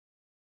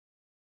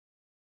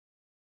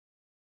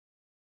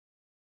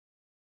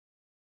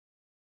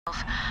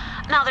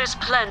Now there's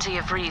plenty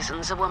of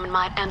reasons a woman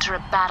might enter a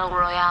battle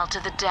royale to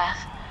the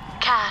death.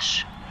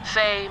 Cash,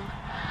 fame,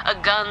 a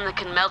gun that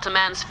can melt a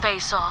man's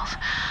face off.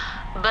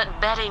 But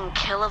betting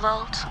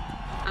kilovolt?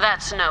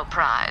 That's no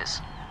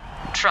prize.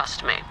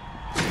 Trust me.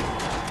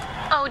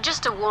 Oh,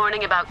 just a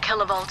warning about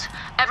kilovolt.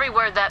 Every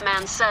word that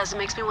man says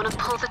makes me want to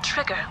pull the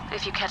trigger,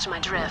 if you catch my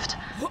drift.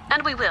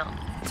 And we will,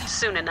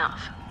 soon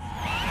enough.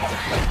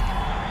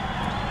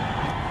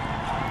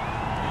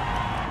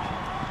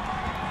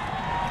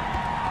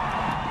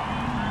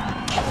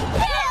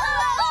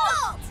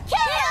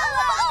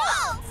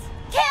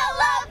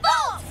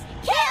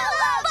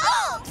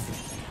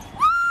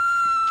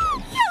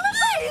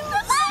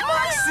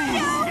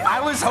 I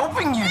was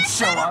hoping you'd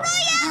show up.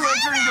 You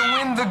entering to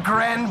win the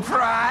grand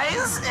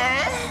prize,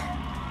 eh?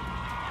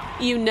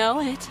 You know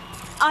it.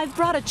 I've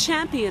brought a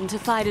champion to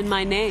fight in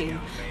my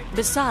name.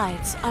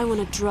 Besides, I want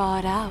to draw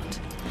it out.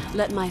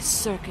 Let my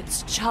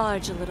circuits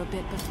charge a little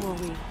bit before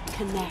we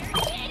connect.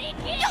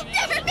 You'll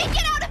never make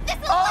it out of this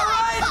alive! All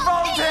right,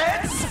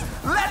 Voltheads!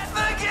 Let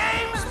the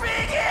games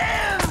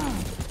begin!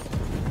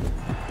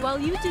 While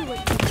you do what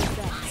you do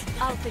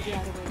best, I'll figure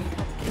out a way to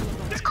cut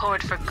kilovolt's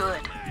cord for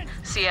good.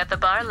 See you at the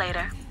bar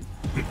later.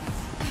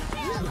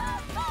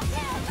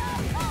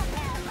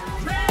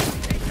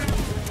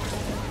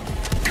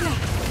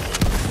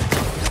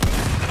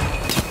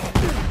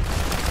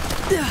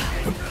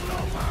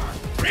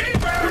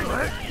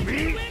 Let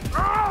me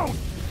out!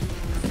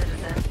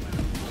 Citizen,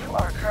 you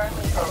are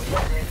currently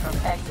prohibited from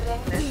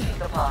exiting this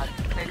ecopod.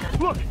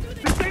 Look,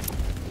 this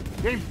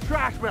game's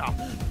trash mouth.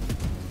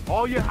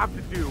 All you have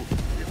to do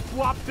is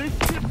swap this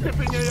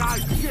ship-tipping AI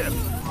ship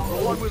for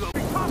one with a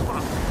big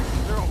papa.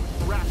 They're always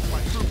harassing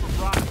my crew for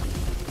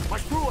bribes. My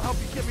crew will help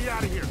you get me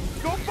out of here.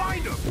 Go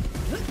find them!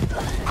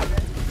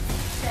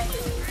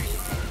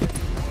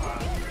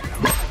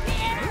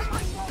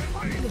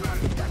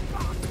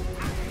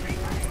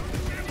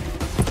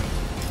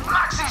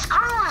 Moxie's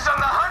crew is on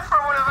the hunt for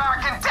one of our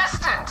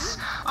contestants.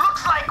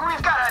 Looks like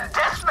we've got a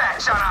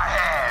deathmatch on our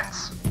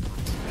hands.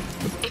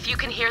 If you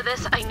can hear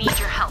this, I need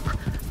your help.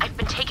 I've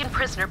been taken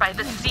prisoner by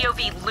this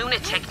COV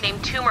lunatic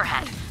named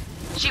Tumorhead.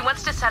 She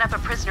wants to set up a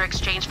prisoner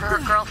exchange for her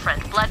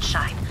girlfriend,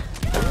 Bloodshine.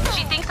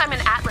 She thinks I'm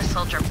an Atlas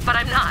soldier, but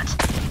I'm not.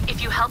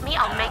 If you help me,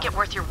 I'll make it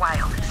worth your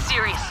while.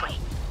 Seriously.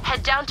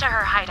 Head down to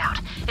her hideout.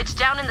 It's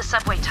down in the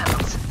subway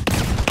tunnels.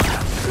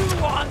 You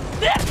want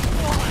this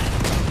one?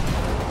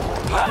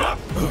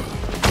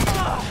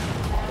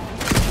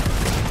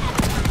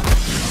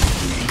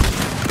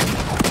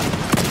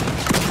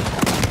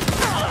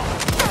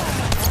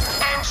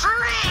 And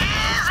Trudy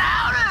is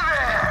out of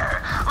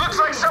there! Looks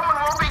like someone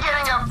won't be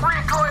getting a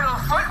pre-coital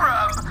foot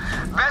rub.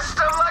 Best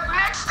of luck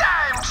next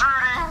time,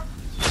 Trudy!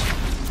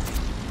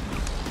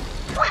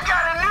 We've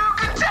got a new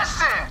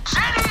contestant!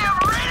 Jenny of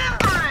Rated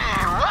 3!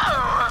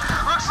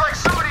 Whoa! Looks like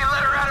somebody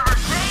let her out of her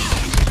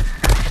cage!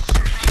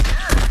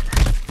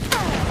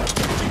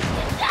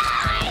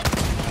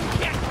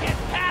 Can't get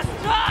past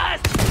us!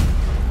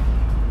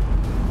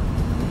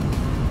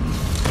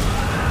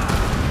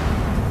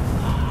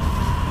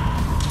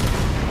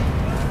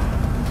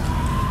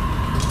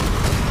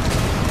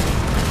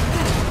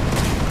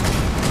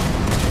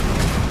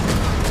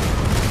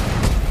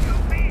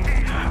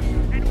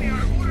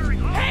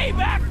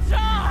 Payback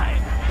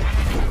time!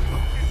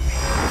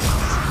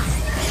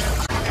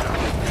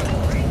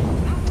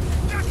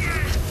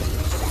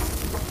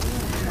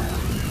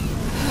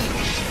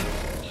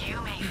 You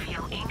may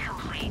feel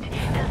incomplete,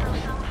 as though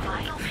some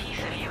vital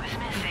piece of you is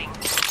missing.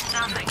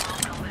 Nothing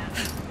will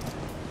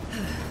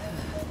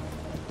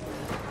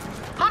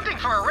Hunting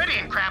for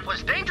Iridian crap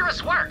was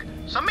dangerous work,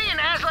 so me and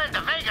Aslan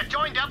de Vega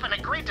joined up and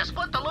agreed to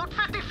split the loot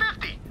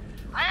 50-50.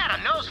 I had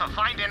a nose for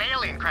finding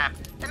alien crap,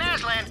 and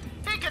Aslan,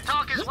 he could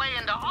talk his way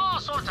into all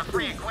sorts of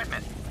free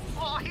equipment.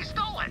 Or he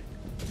stole it.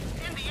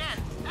 In the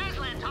end,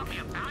 Aslan taught me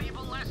a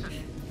valuable lesson.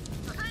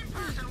 The same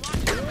person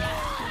watching the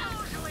back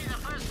is usually the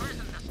first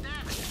person to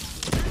stab it.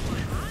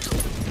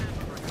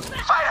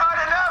 That's why I don't Fight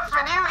hard enough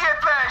and you get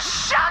the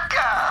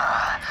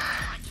shaka!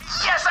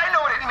 Yes, I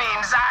know what it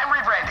means. I'm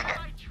rebranding it.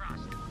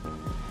 trust.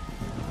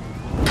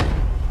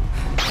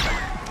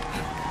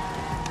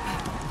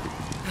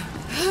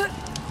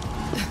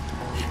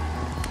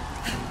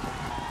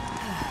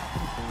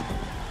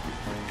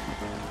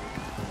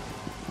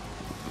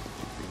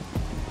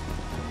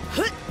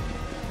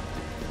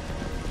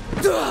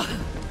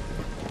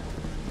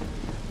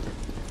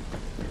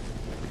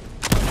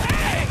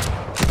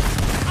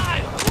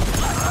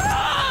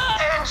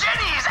 And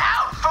Jenny's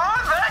out for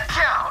the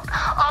count.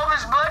 All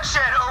this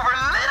bloodshed over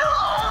little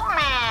old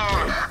me.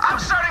 I'm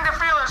starting to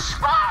feel a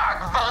spark,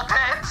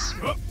 Voltheads.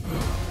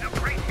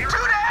 2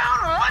 down,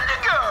 1 to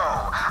go.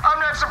 I'm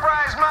not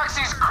surprised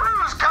Moxie's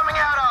crew's coming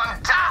out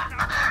on top.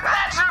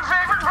 That's her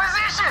favorite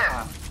position.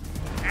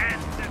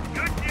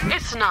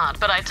 It's not,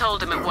 but I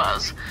told him it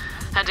was.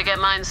 Had to get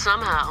mine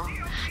somehow.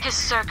 His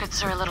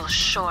circuits are a little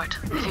short,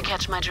 if you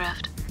catch my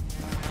drift.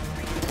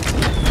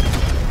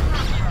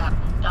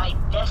 I'm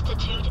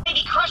destitute,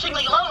 maybe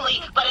crushingly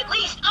lonely, but at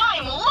least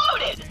I'm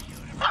loaded!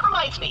 That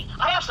reminds me,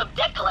 I have have some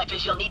debt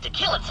collectors you'll need to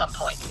kill at some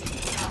point.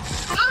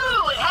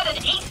 Ooh, it had an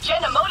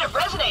 8th-gen emotive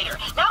resonator.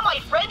 Now my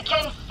friend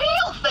can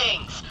feel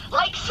things,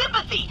 like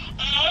sympathy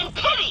and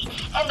pity,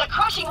 and the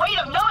crushing weight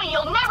of knowing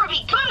you'll never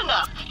be good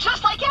enough,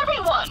 just like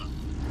everyone.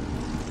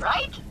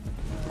 Right?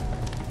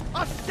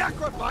 A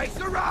sacrifice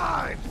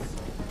arrives!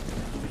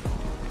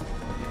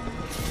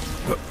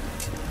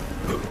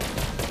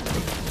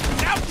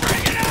 Now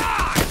bring it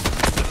on!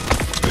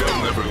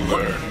 They'll never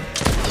learn.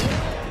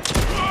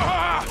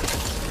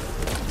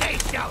 They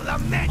shall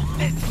lament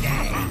this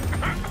day!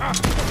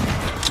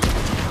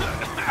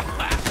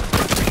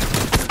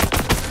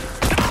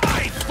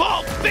 Die,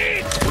 full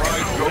beast!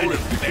 Pride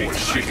goeth before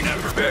shame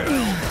and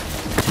rebel.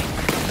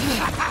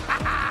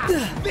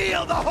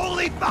 Feel the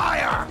holy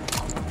fire!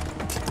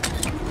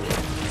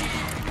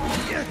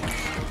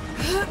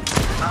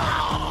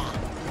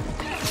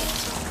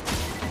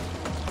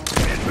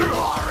 In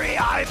glory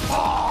I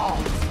fall!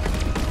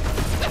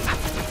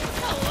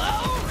 Hello,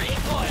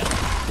 recoil!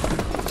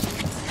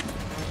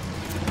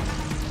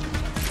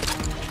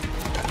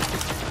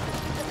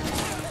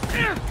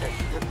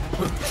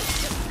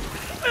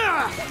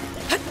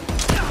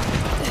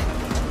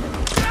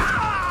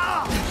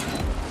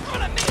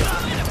 What a mean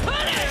way to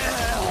put it!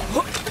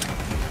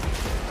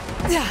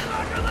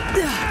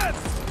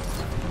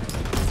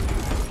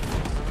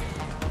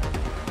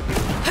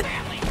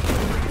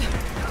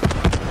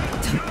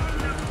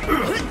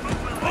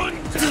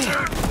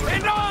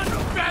 And on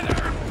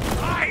feather!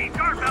 I,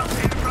 Garfield,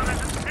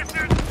 brothers and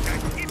sisters, to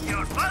keep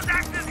your buzz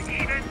axes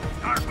even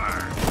sharper!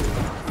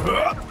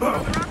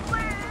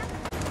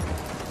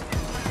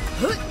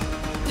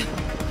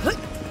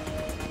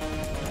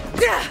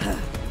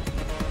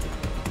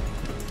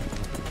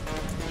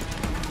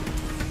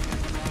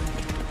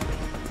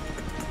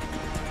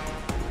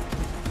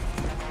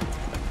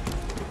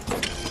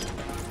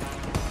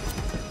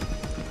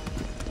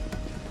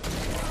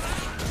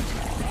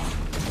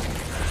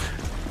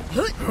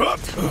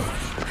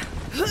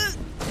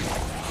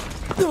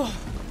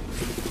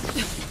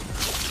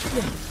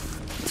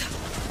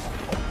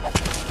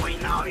 We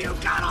know you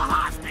got a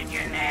hostage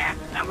in there,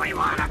 and we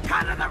want a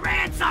cut of the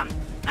ransom!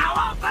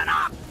 Now open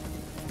up!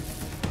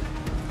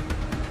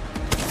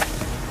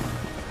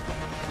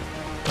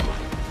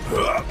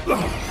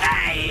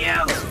 Hey, you!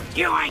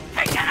 You ain't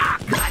taking our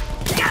cut!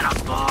 Get 'em,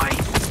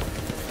 boys!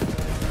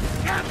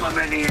 Get 'em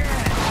in the air!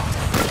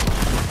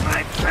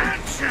 My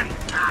pension!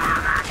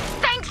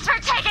 Thanks for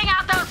taking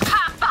out those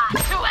cop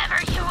bots,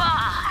 whoever you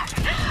are!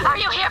 Are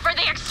you here for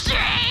the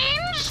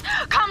exchange?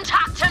 Come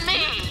talk to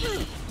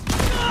me!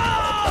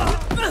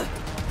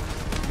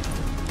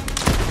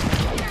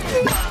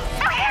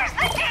 So here's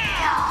the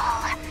deal.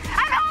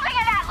 I'm holding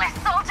an Atlas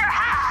soldier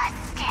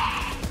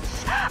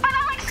hostage, but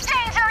I'll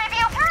exchange her if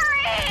you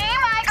free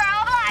my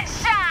girl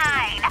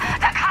Bloodshine.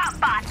 The cop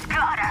bots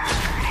got her,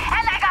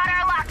 and they got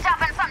her locked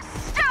up in some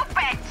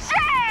stupid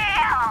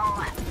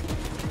jail.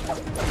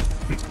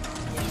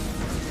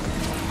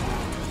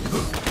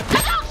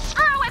 Don't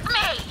screw with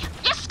me!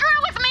 You screw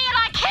with me and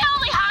I kill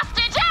the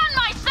hostage and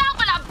myself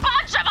and a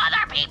bunch of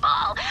other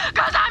people!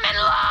 Cause I'm in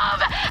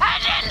love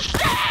and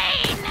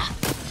insane!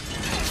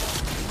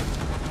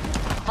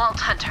 Vault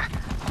Hunter,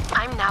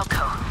 I'm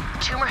Nalco,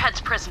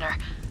 Tumorhead's prisoner.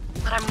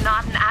 But I'm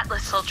not an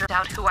Atlas soldier.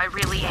 Doubt who I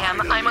really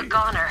am. I'm a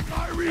goner.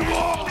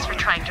 Thanks for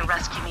trying to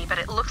rescue me, but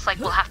it looks like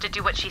we'll have to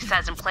do what she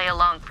says and play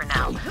along for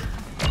now.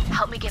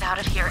 Help me get out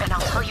of here and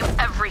I'll tell you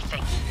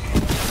everything.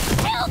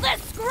 Kill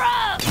this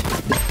scrub!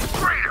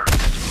 Traitor!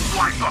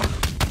 Wipe up!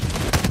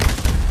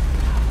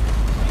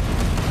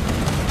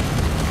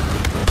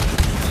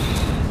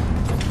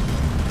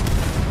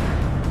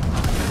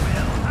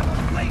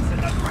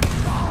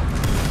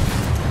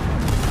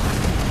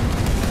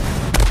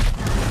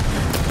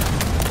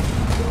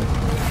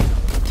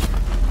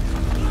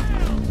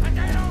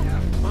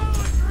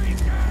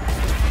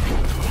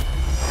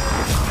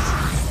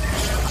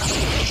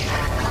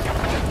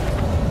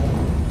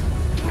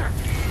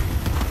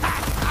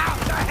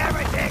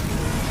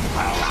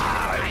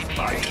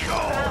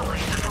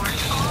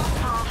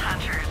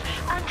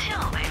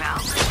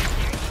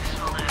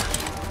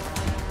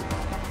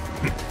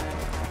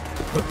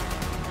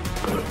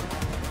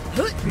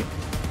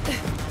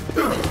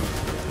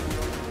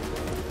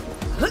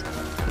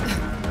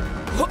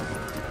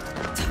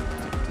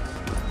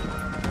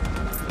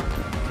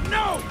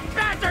 No!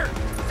 Faster!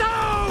 So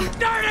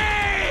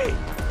dirty!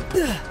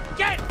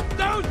 Get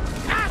those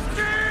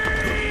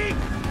bastards!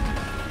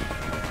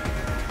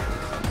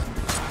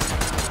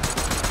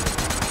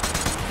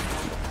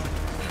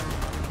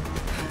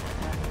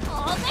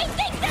 Oh, they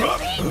think they're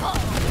people!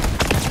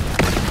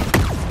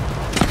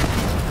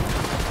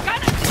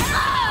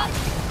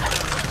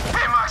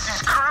 Hey,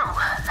 Moxie's crew,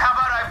 how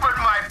about I put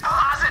my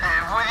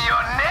positive with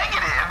your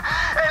negative,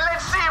 and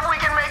let's see if we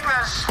can make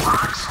the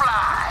sparks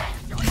fly.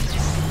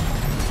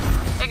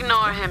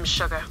 Ignore him,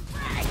 sugar.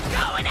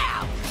 Going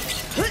out!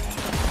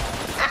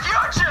 If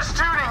you're just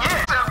tuning in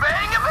to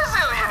Bang a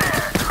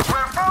Bazillionaire,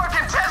 where 4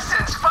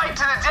 contestants fight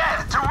to the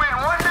death to win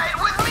one night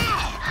with me,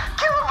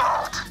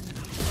 Kilovolt.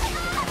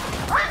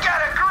 We've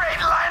got a great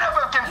lineup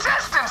of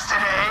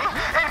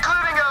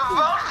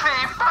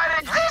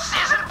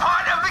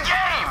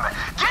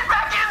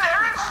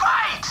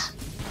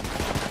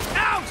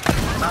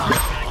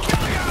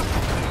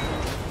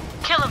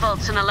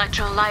Kilovolt's an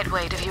electro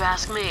lightweight, if you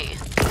ask me.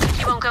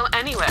 He won't go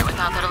anywhere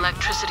without that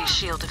electricity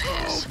shield of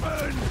his.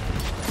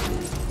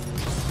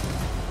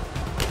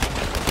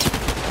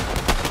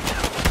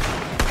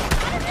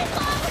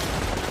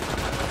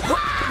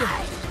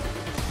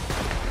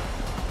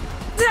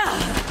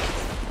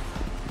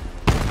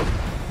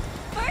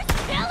 First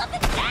fill of the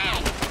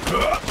tank!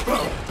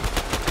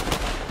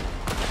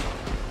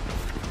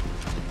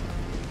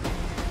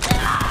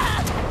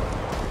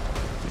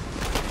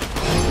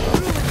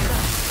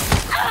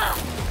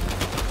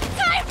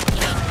 Time to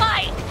eat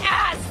my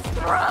ass,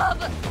 scrub!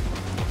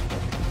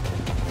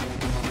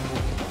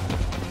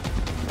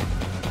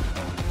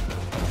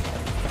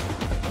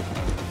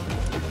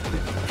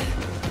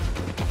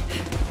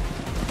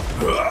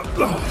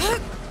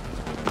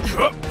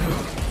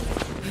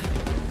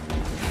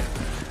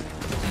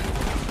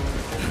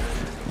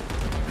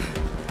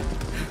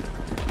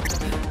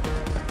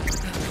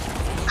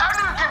 Our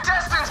new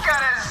contestant's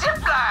got a zip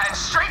line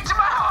straight to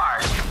my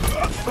heart.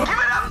 Give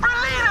it up for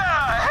Lena,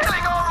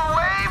 hailing all the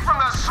way from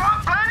the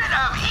swamp planet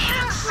of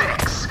Eden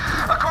 6.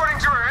 According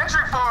to her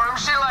entry form,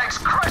 she likes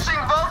crushing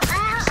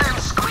Voltees and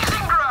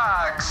squeezing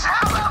drugs.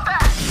 How about that?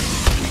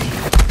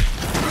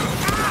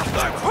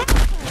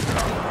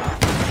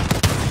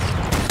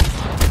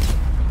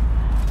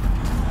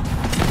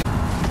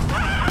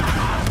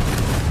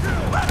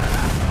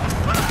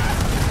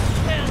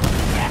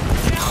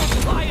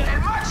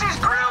 And Moxie's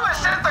crew has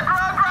sent the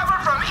grog robber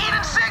from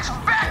Eden 6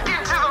 back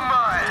into the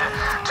mud.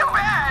 Too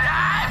bad,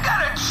 I've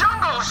got a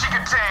jungle she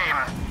could tame.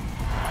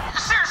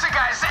 Seriously,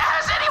 guys,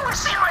 has anyone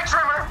seen my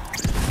trimmer?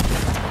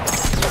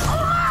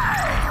 Oh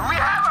my! We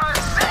have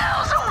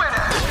ourselves a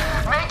winner!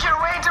 Make your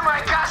way to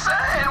my casa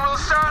and we'll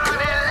start an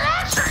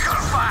electrical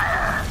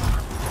fire!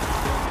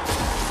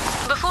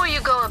 Before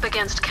you go up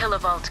against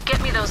Kilovolt,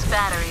 get me those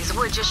batteries,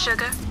 would you,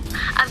 sugar?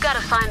 I've got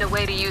to find a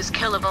way to use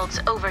Kilovolt's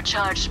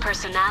overcharged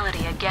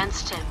personality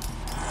against him.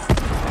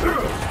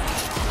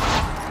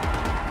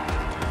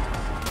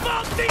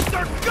 These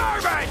are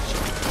garbage!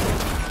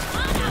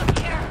 On out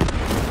here!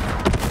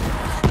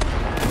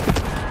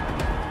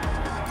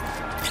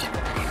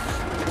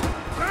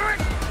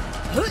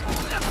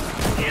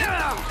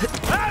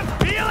 I'm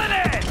feeling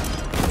it!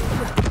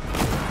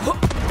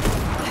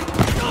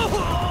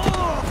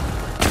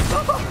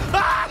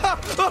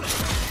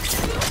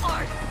 You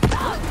are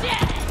so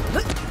dead!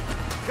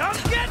 Come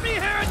get me,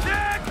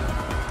 heretic!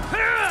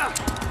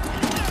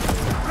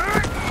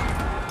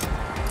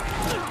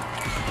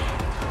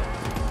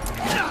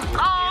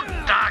 Oh,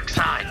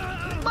 Dockside.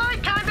 My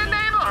kind of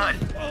neighborhood.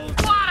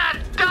 What a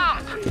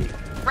dump!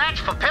 Rats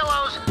for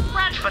pillows,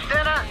 rats for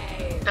dinner.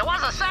 There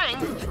was a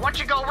saying, once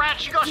you go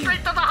rats, you go straight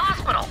to the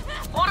hospital.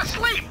 Or to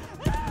sleep.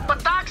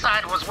 But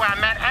Dockside was where I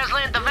met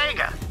Aslan de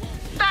Vega.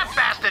 That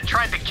bastard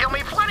tried to kill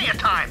me plenty of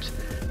times.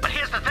 But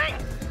here's the thing.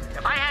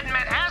 If I hadn't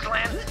met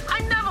Aslan, I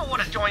never would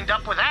have joined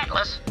up with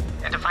Atlas.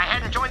 And if I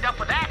hadn't joined up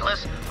with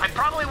Atlas, I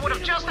probably would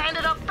have just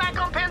ended up back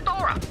on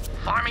Pandora,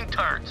 farming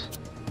turds.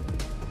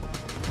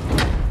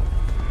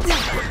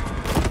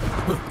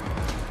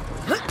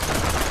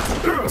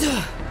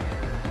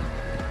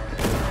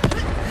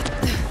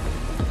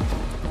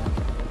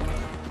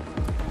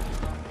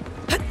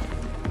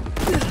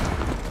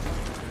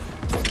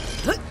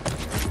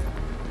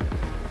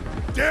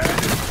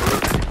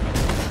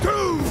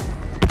 Two!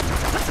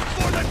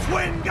 For the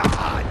twin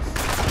gods!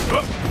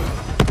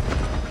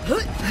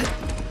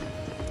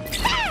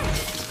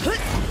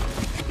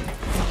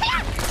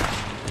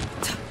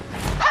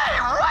 Hey,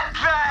 what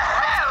the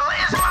hell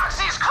is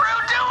Moxie's crew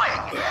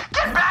doing?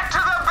 Get back to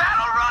the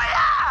Battle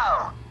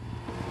Royale!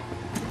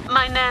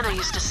 My Nana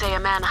used to say a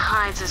man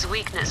hides his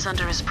weakness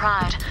under his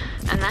pride,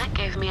 and that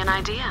gave me an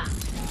idea.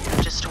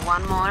 Just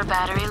one more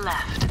battery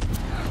left.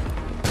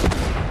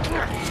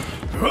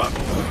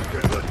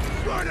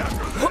 Right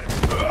after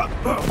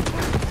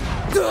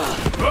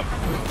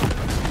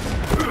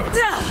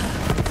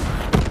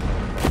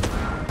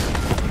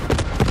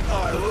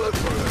I live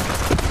for this.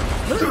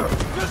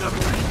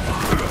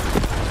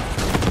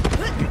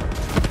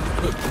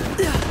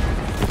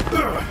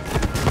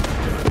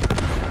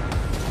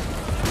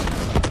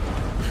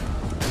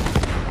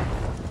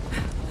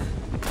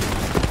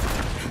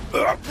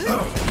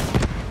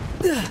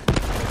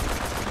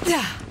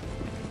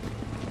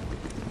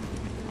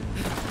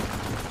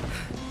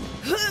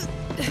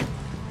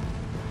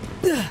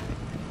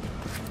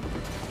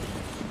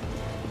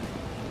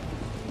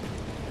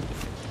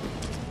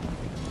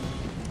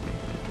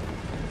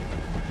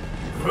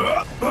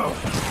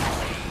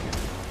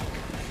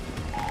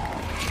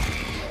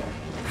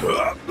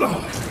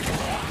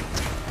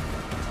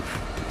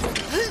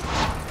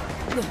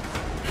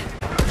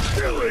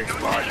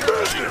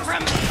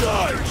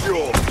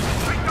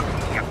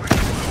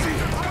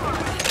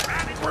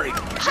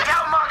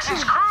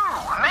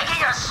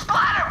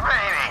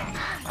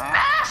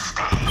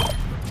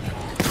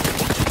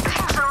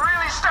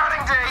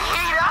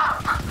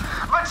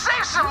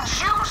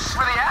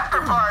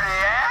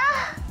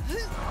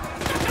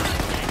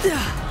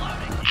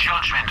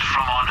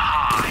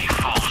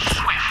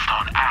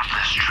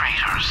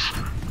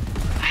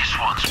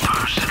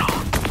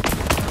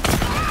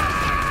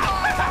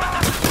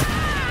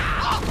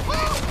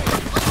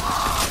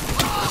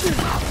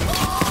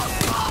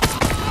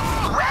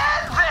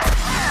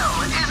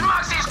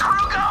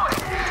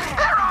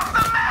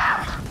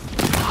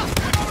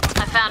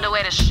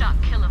 to shock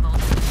Kilovolt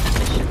into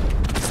submission.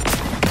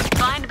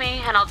 Find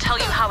me, and I'll tell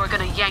you how we're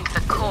gonna yank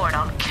the cord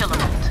on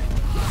Kilovolt.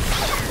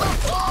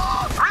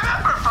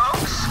 Remember,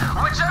 folks,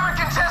 whichever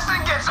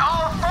contestant gets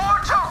all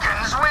 4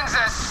 tokens wins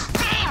a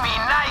steamy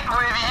night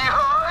with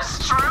yours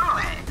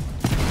truly.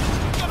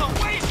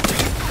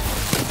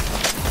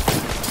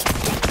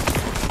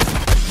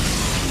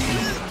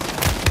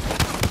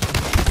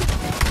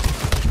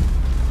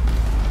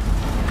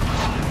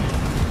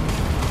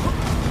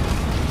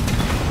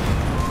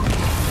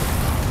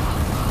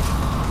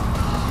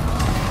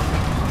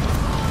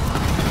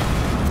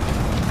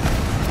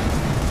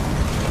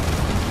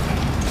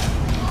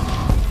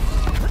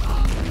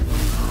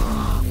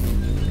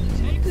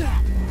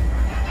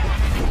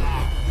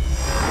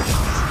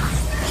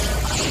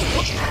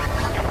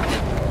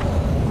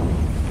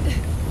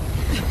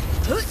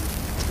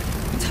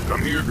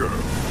 Come here, girl.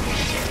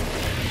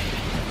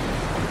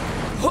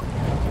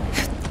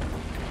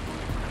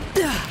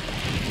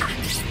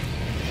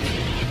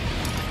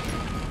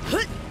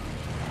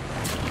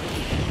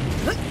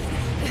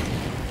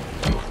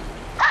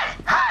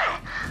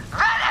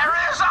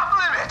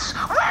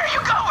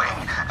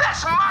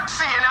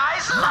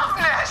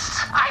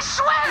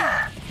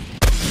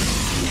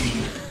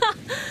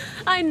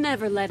 I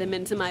never let him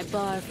into my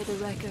bar, for the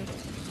record.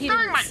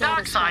 During my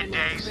dark side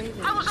days,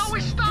 I was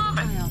always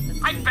starving.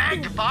 I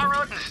begged,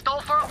 borrowed, and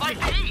stole for a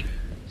bite to eat.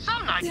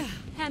 Some nights...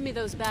 Hand me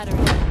those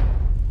batteries.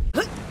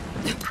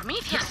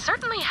 Promethea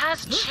certainly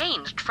has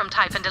changed from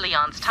Typhon de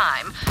Leon's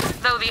time,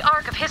 though the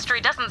arc of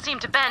history doesn't seem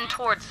to bend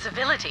towards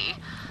civility.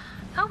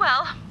 Oh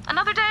well,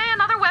 another day,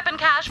 another weapon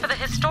cache for the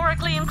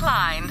historically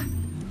inclined.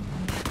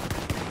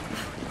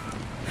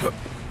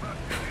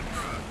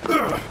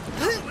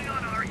 Following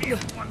on our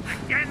heels once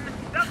again,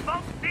 the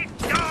multi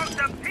dogs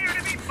appear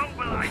to be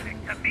mobilizing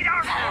to meet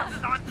our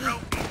forces on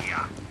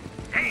Promethea.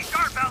 Stay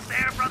sharp out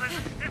there, brothers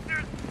and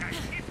sisters, and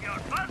keep your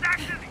buzz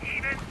axes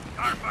even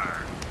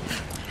sharper.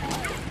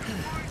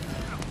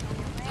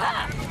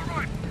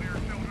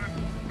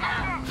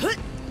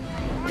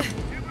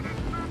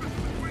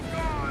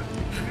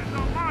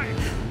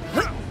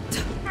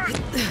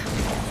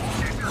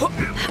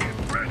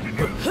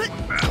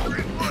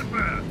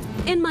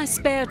 In my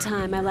spare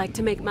time, I like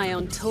to make my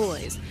own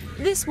toys.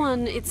 This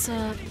one, it's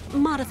a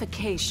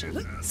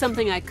modification.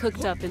 Something I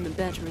cooked up in the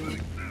bedroom.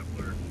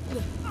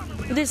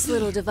 This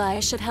little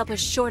device should help us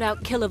short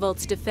out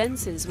Kilovolt's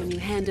defenses when you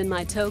hand in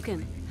my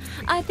token.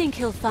 I think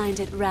he'll find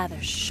it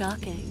rather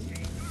shocking.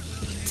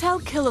 Tell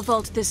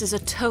Kilovolt this is a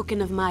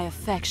token of my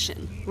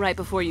affection, right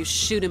before you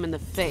shoot him in the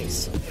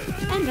face.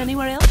 And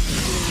anywhere else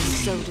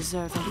who's so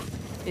deserving,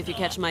 if you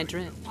catch my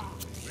drift.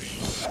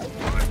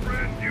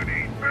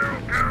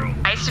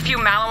 Iced a few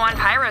Malawan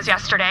pyros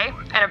yesterday,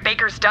 and a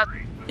baker's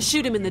dozen.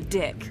 Shoot him in the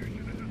dick.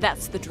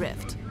 That's the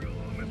drift.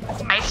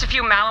 Iced a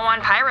few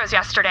Malawan pyros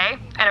yesterday,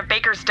 and a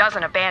baker's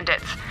dozen of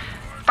bandits.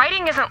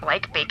 Fighting isn't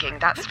like baking,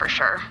 that's for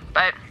sure,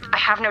 but I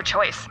have no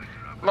choice.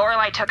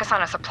 Lorelei took us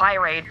on a supply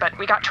raid, but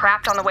we got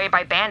trapped on the way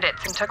by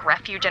bandits and took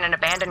refuge in an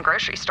abandoned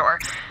grocery store.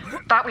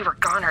 Thought we were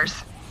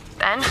goners.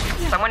 Then,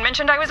 someone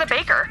mentioned I was a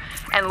baker,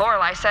 and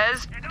Lorelei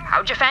says,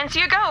 "How'd you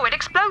fancy a go at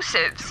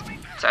explosives?"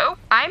 So,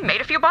 I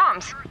made a few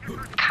bombs.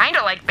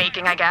 Kinda like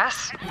baking, I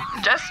guess.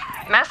 Just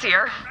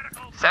messier.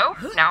 So,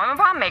 now I'm a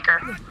bomb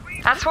maker.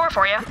 That's 4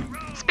 for you.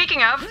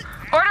 Speaking of,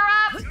 order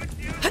up!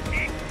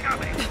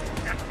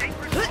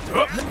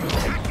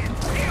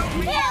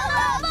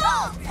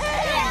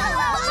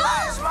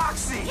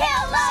 Moxie!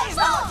 She's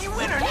the lucky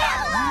winner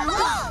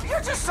now!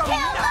 You're just some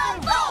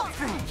nothing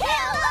thing!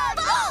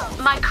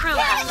 My crew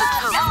has the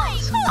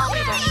tokens. I'll be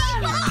there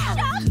soon,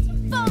 Kevin.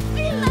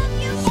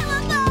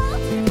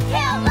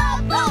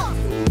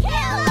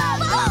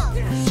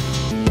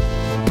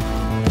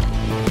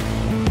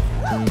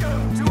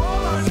 Welcome to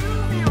all our new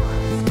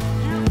viewers!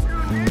 You've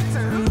tuned in to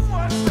Who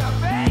Wants to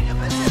Bang a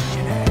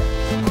Billionaire?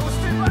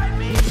 Hosted by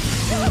me,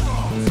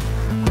 Gearbox.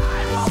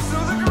 I'm also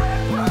the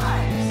grand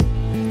prize!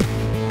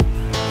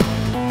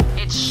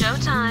 It's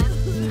showtime.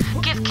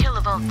 Give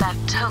Kilovolt that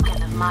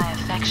token of my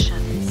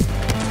affection.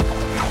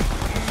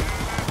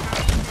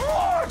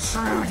 Poor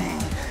Trudy!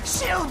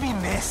 She'll be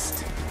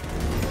missed!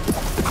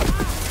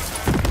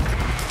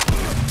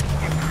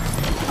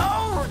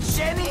 Oh,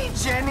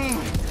 Jenny!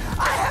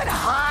 I had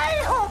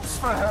high hopes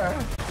for her!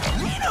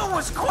 Nina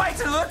was quite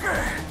a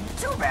looker!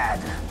 Too bad.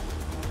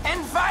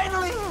 And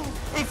finally,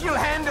 if you'll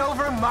hand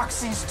over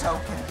Moxie's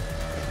token.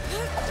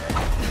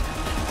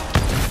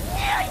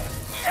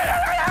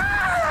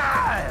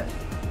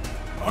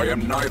 I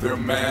am neither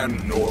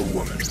man nor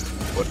woman,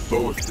 but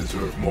both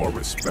deserve more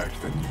respect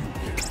than you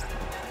did.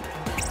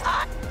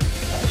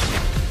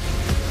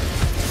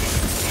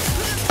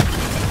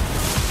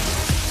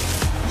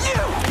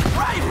 You!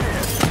 Right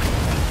here!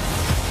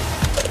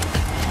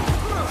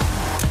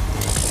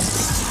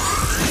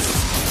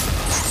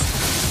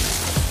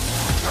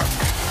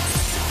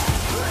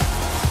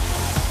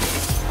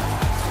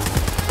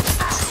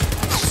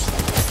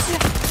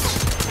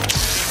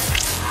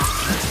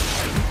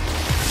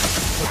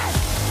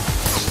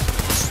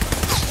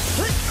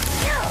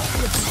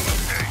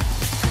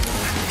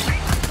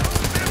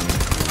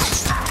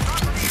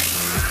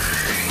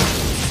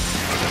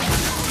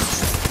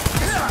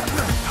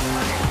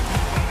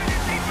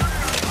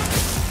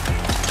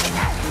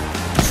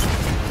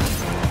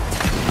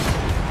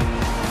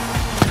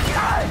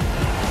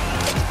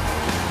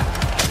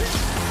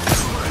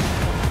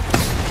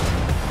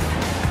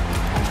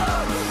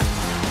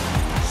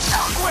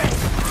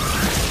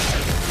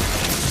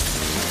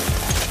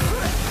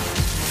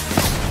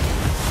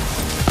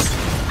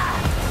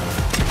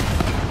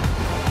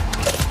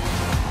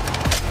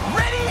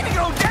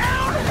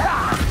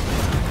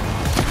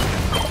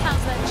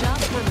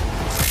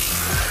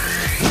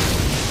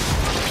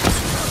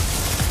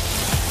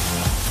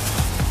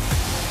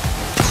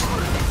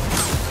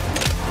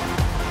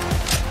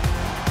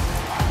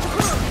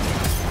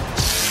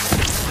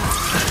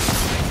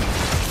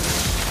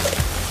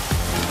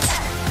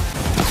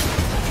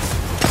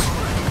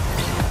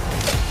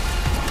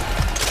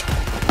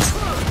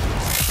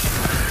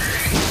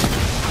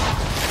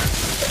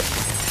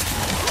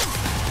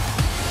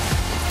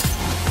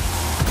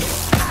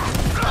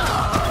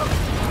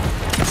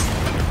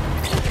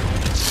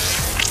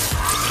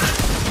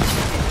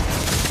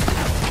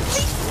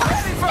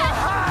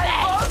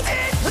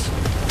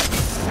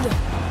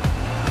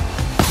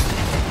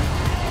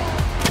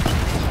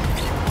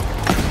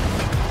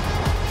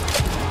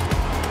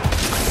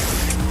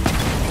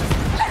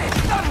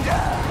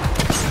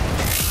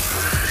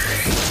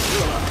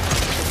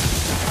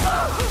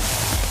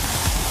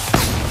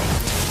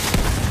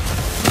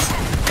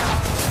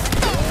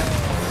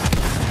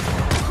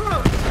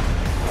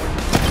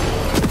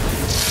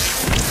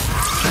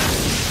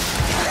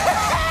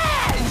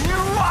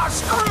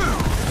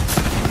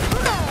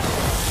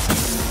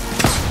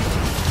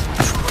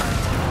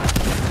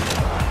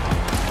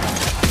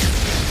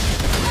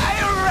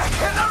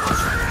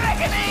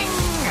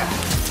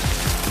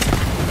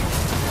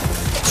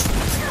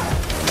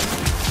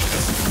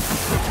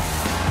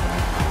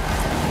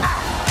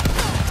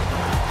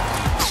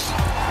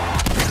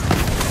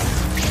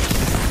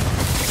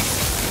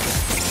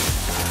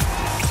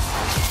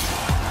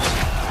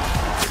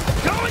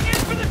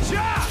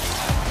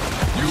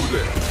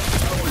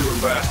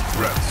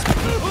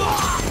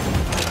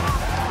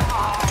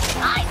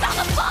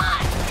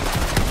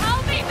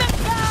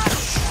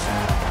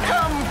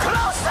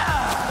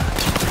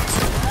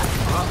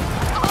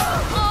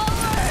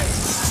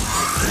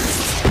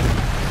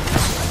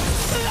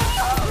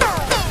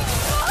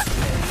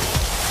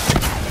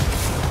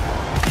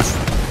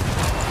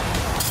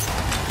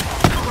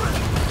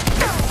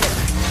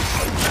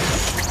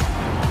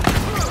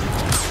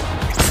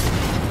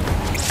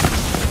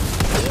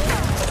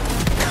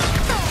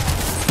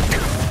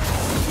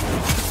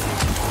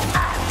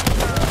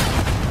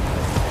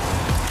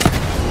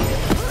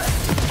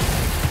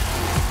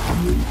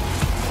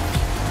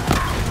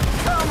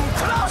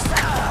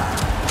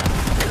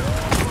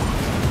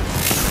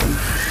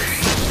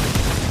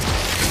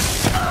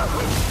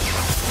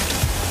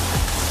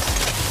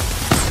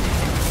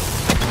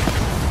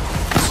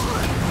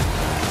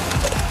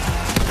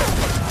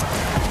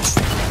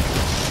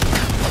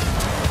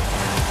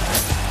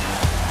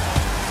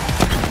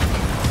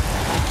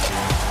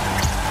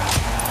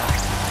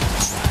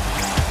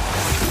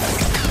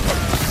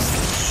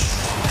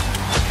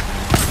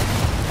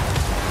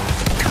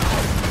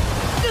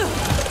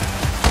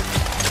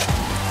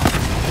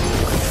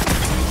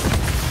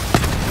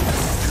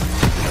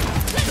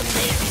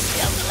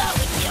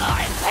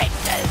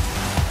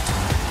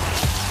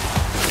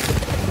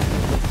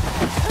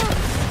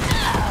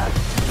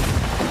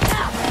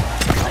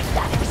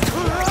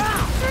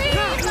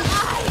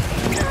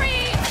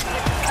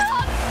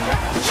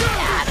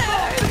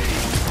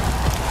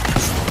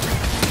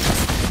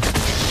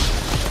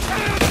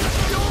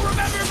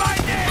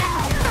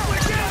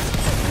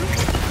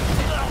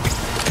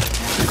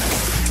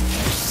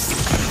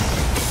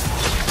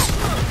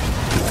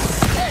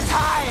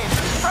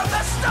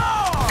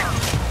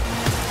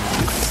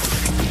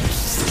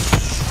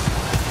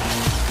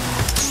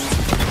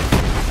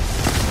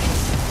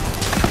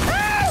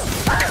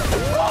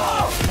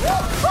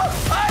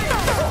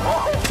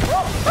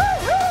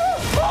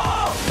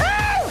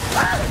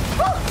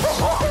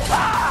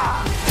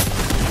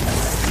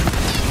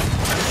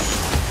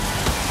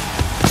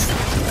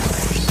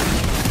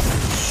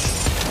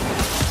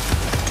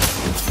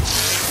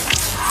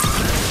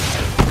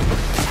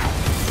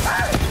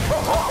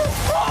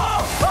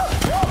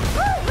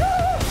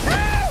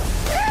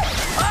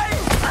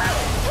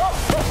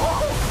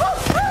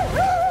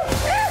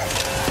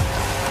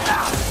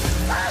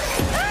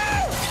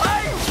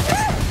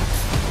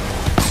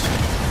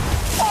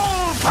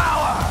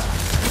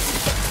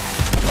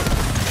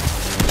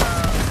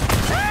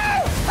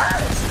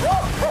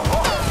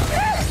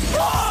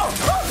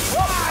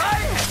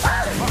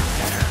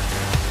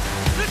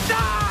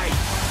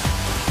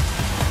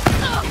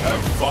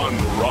 fun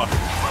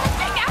rotting.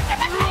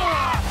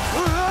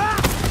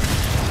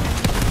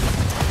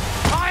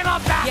 I'm a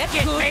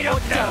basket made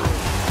of dough.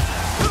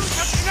 Who's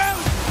the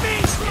nose? Me!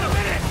 In a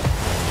minute!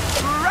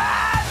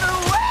 Run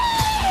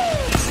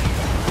away!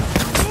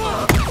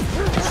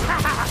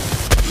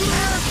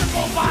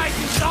 Merciful by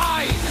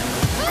design!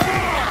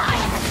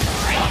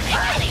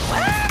 Really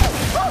well!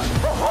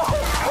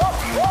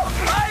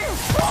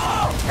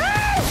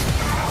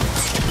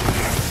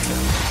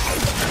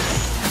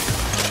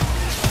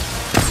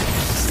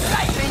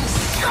 Lightning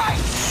strike!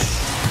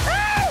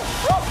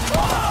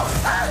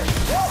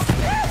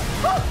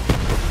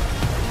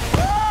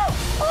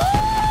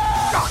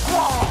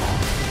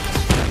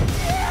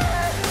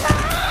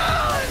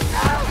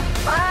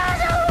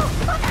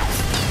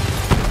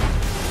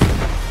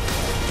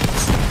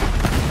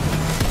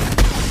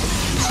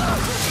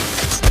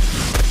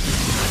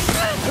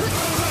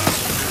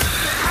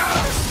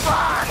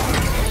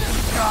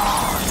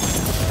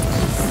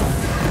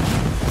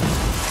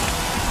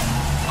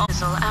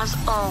 As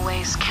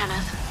always,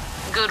 Kenneth.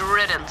 Good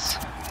riddance.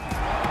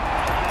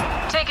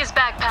 Take his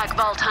backpack,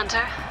 Vault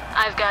Hunter.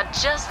 I've got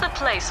just the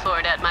place for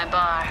it at my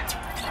bar.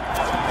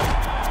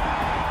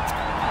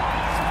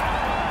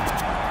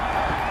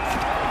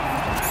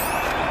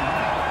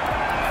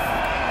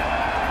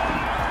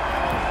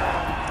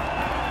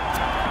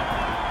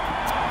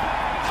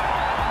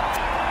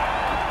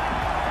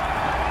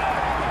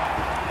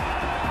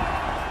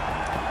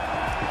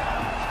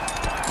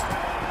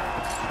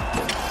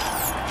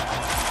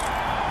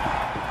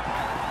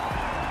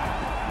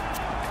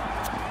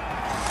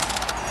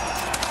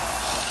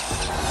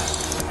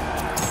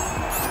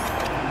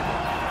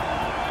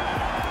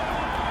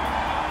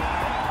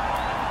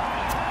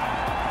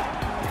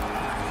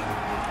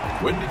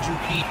 When did you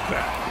eat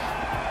that?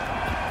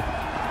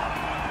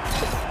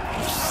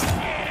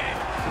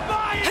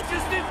 My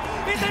existence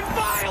is in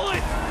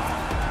violence!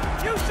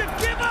 You should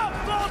give up,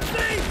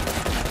 Salty!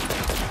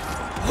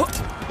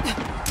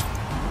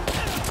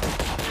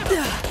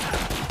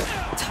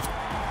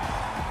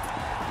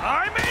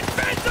 I'm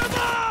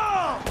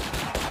invincible!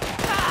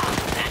 Ah,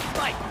 that's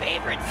my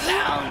favorite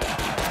sound!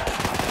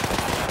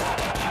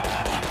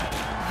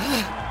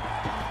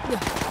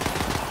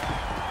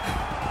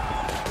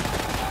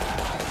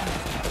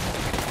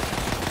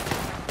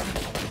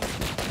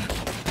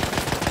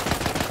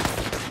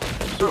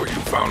 So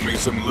you found me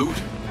some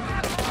loot?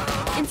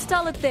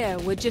 Install it there,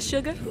 would you,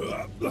 sugar? For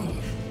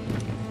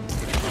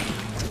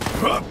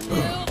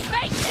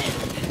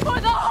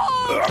the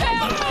whole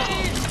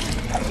family!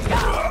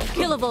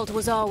 Kilovolt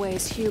was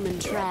always human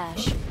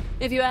trash.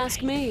 If you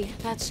ask me,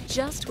 that's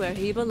just where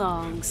he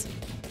belongs.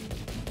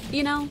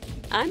 You know,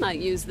 I might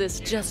use this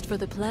just for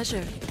the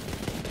pleasure.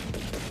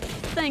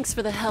 Thanks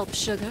for the help,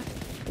 sugar.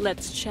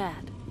 Let's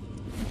chat.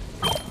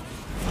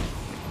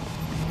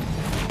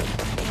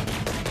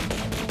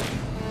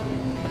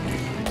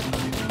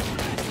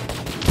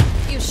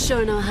 You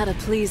sure know how to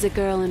please a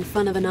girl in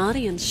front of an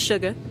audience,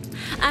 sugar.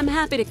 I'm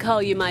happy to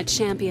call you my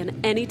champion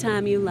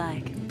anytime you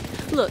like.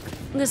 Look,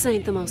 this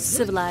ain't the most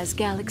civilized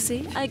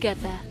galaxy, I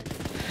get that.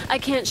 I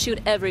can't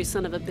shoot every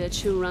son of a bitch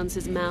who runs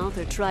his mouth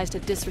or tries to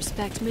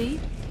disrespect me.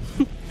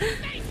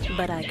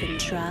 But I can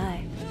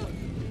try.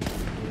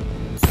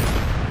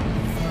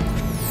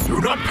 Do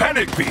not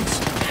panic,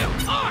 Beast!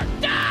 Or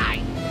die!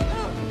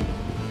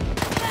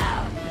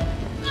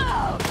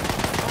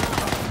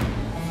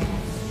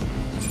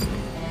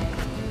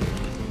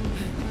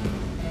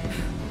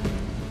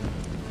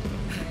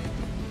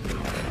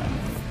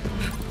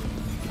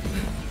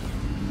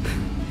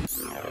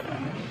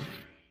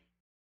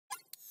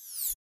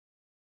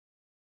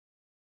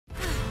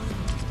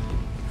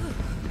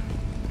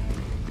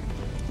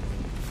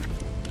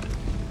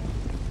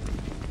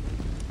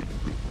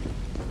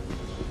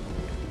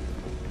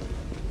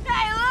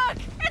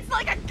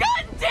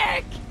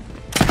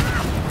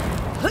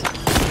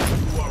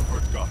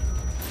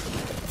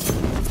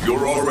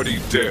 You're already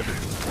dead.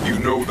 You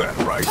know that,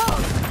 right?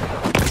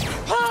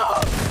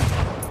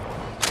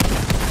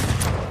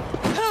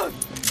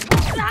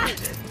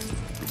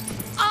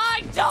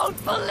 I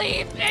don't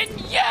believe in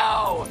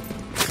you!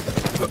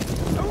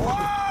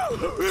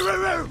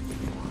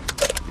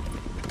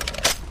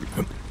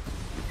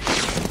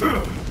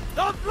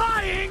 The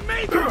flying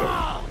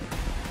meatball!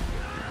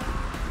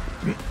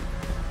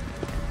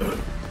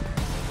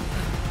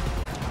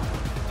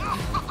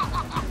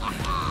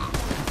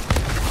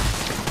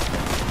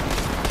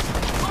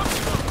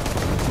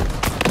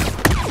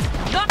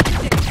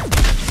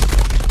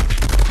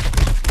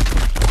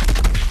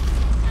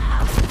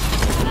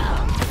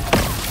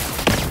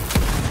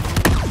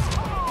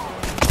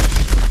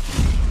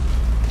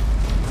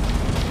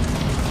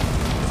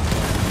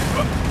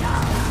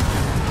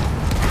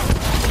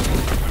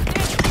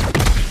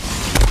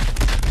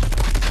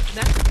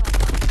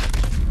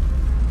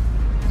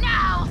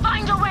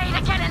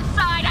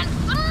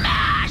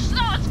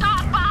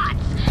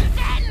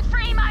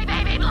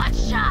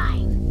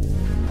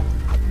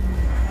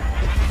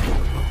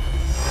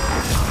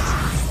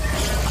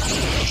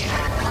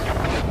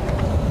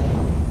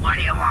 What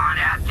do you want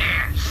out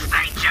there?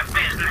 Snake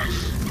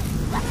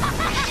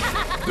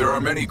There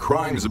are many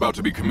crimes about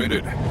to be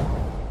committed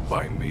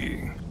by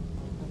me.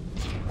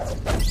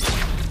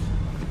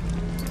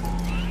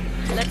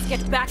 Let's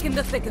get back in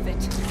the thick of it.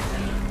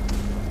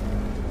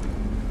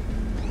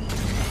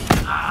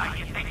 Oh,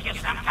 you think you're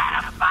some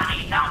kind of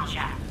funny, don't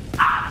ya?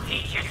 I'll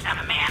teach you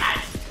some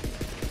manners.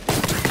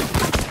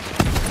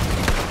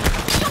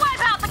 You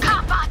wipe out the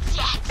cop bots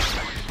yet?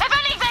 If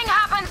anything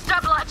happens to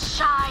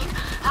Bloodshine,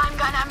 I'm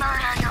gonna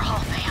murder your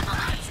whole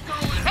family.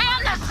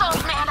 And the soul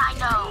man I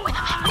know with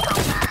a pet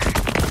gopher.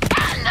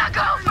 And a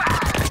gopher!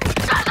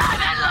 'Cause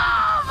I'm in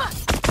love!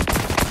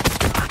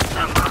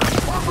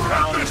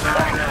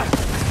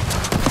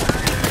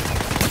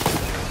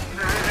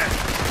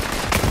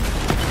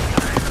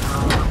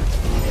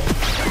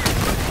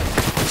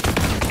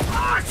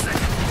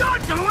 God,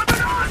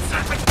 delivered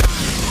awesome!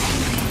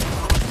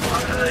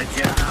 Good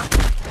job.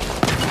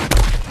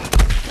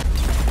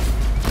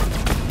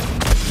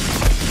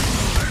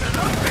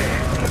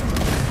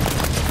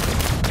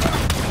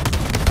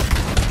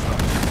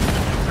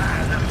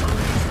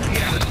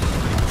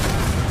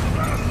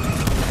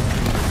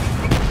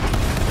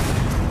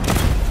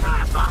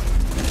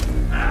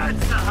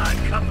 That's a hot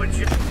cup of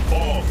tea.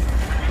 All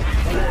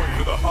born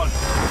to the hunt.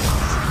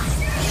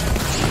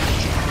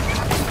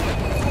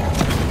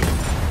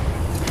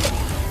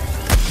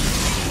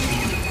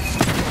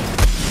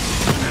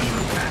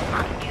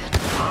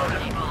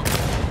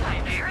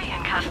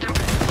 Iberian custom.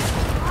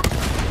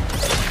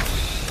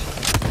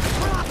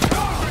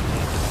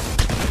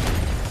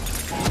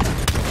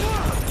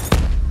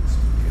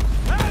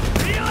 I'm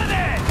feeling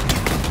it!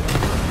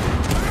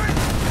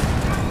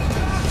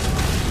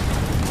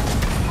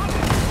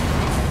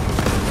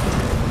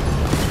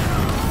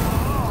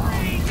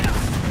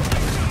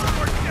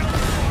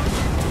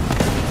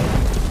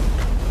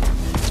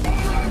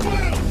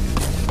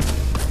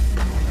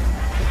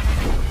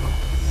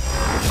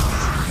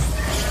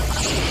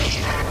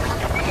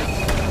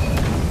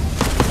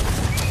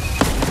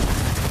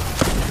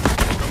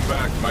 Come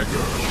back, my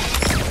girl.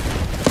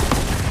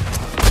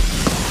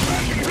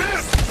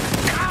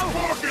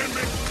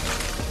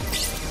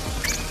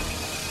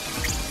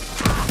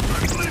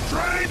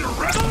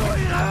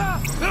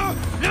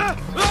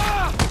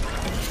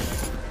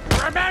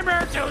 Remember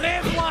to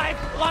live life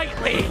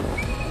lightly.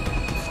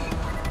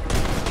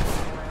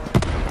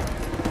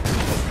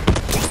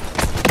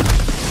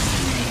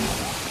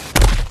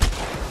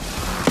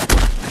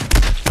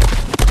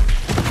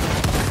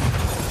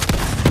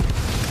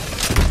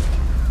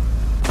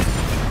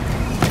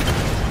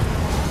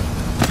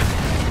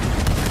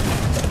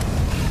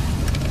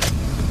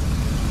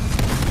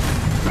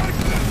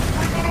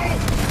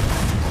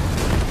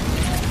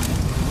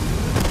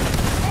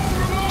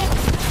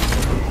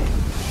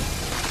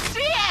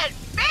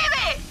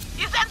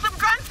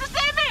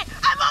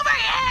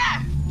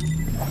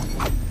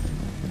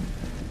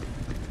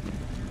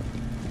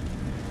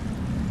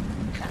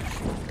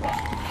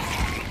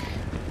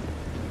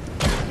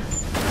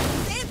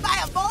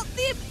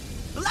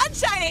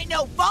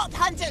 No vault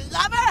hunter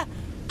lover!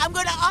 I'm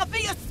gonna offer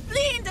your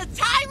spleen to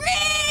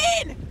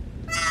Tyrene!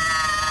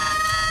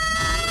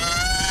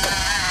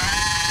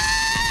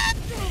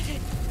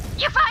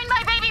 You find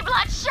my baby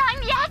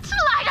Bloodshine yet?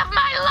 Light of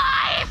my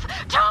life!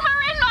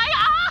 Tumor in my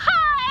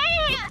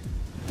eye!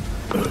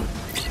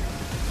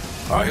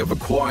 I have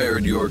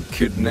acquired your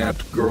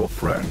kidnapped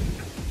girlfriend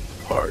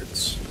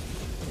parts.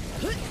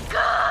 Good!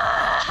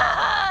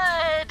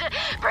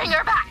 Bring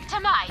her back to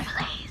my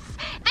place.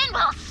 Then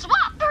we'll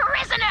swap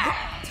prisoners!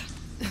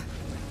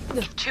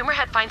 If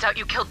Tumorhead finds out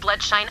you killed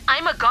Bloodshine,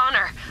 I'm a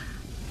goner.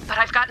 But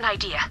I've got an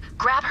idea.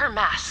 Grab her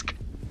mask.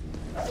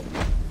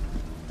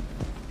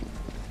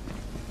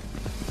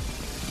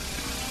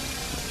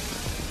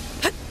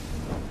 You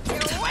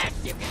wish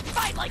you could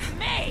fight like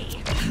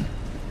me!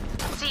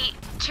 See,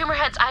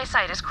 Tumorhead's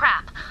eyesight is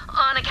crap.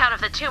 On account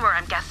of the tumor,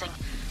 I'm guessing.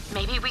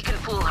 Maybe we can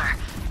fool her.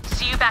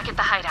 See you back at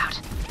the hideout.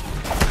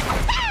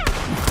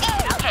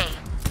 Hey,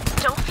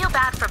 don't feel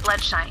bad for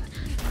Bloodshine.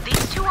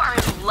 These two are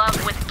in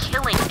love with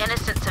killing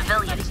innocent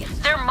civilians.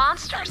 They're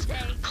monsters.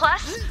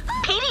 Plus,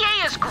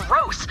 PDA is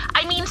gross.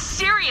 I mean,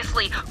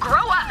 seriously,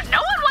 grow up.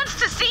 No one wants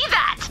to see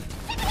that.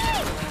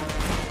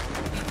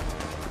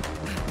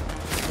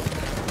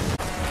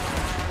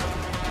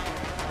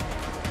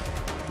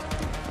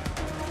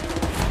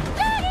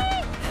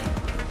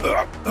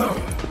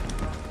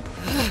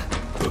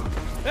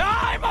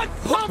 I'm a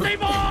salty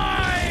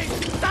boy!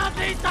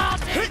 Salty,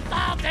 salty,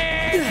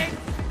 salty!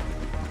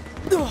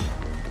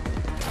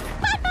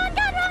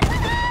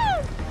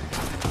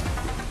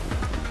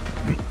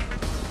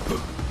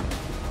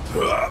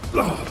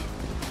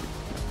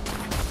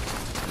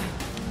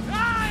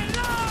 I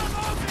love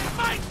open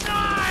mic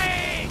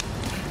night!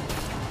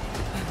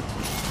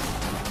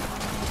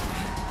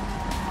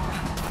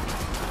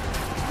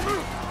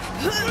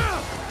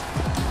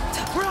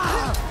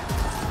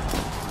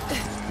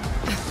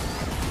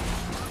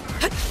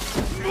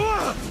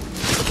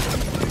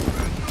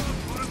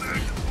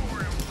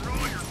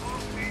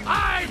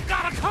 I've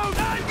got a code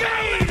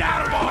name,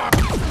 Animal!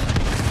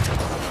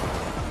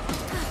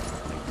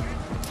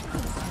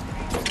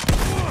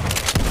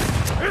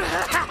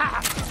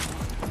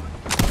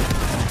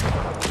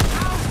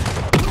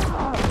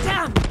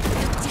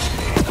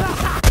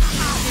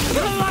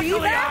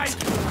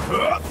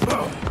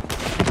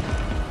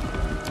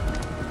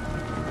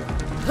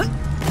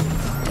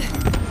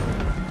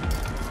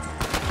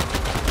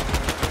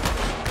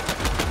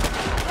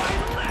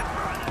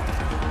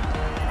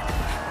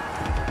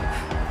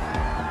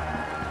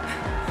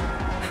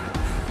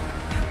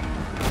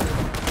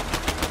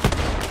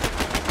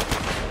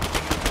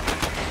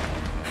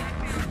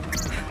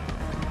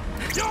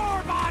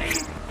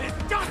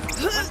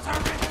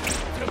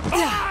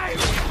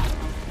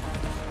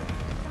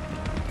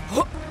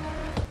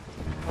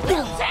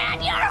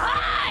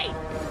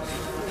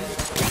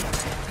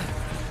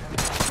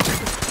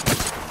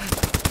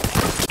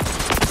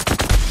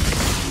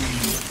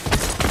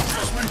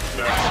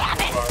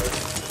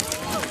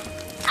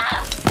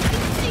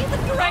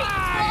 great! I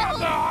am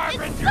the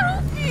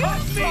harbinger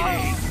of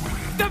meaning!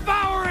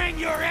 Devouring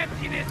your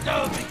emptiness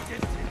of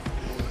existence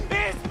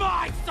is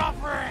my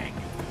suffering!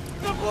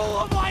 The pool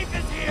of life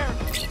is here!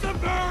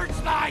 Submerge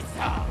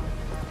thyself!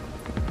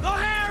 The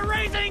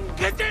hair-raising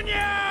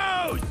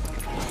continues!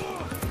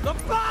 The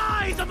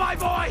flies of my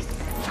voice!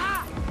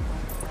 Ah!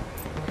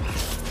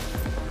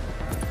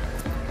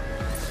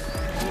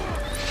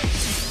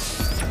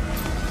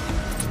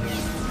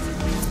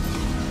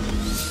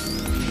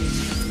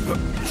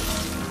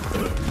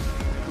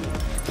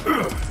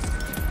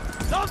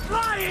 The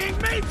flying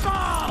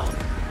meatball!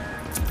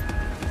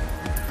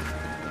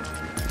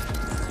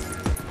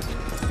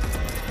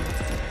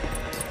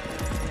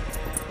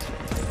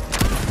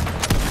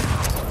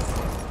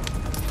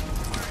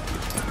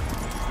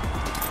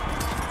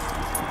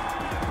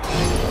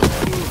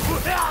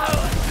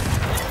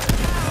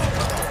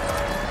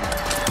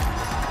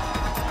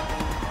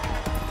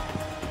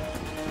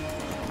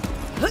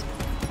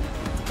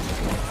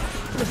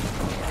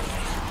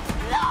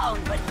 Long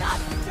but not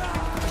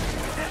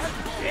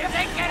Is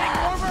it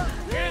getting warmer?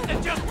 Is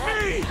it just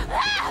me?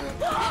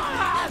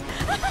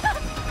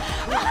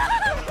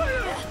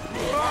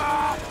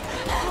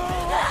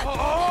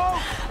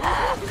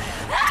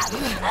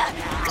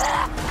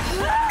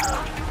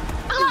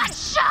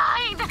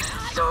 Bloodshine!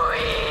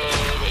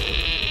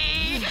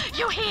 Sweetie!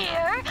 You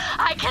hear?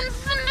 I can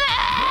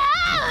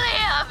smell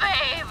you,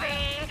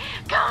 baby!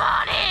 Come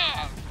on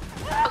in!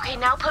 Okay,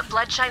 now put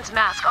Bloodshine's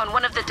mask on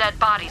one of the dead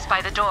bodies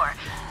by the door.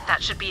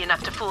 That should be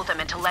enough to fool them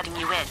into letting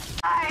you in.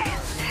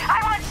 I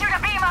want you to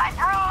be my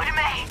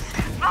broodmate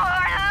for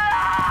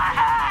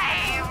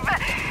life!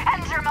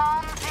 And your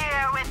mom's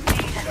here with me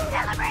to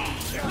celebrate.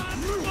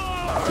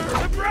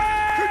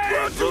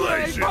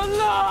 Congratulations! My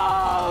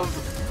love!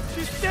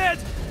 She's dead!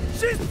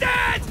 She's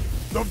dead!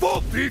 The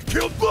Vault Thief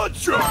killed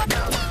Bloodshot!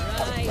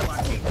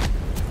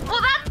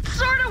 Well, that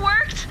sort of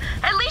worked.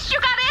 At least you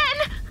got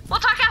in. We'll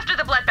talk after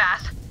the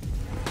bloodbath.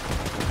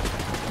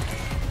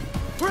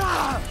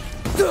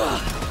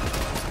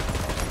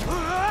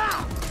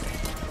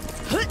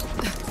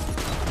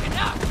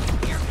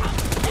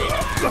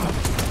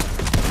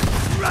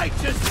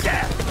 Righteous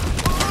death!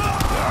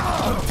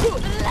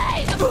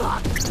 lay the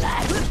box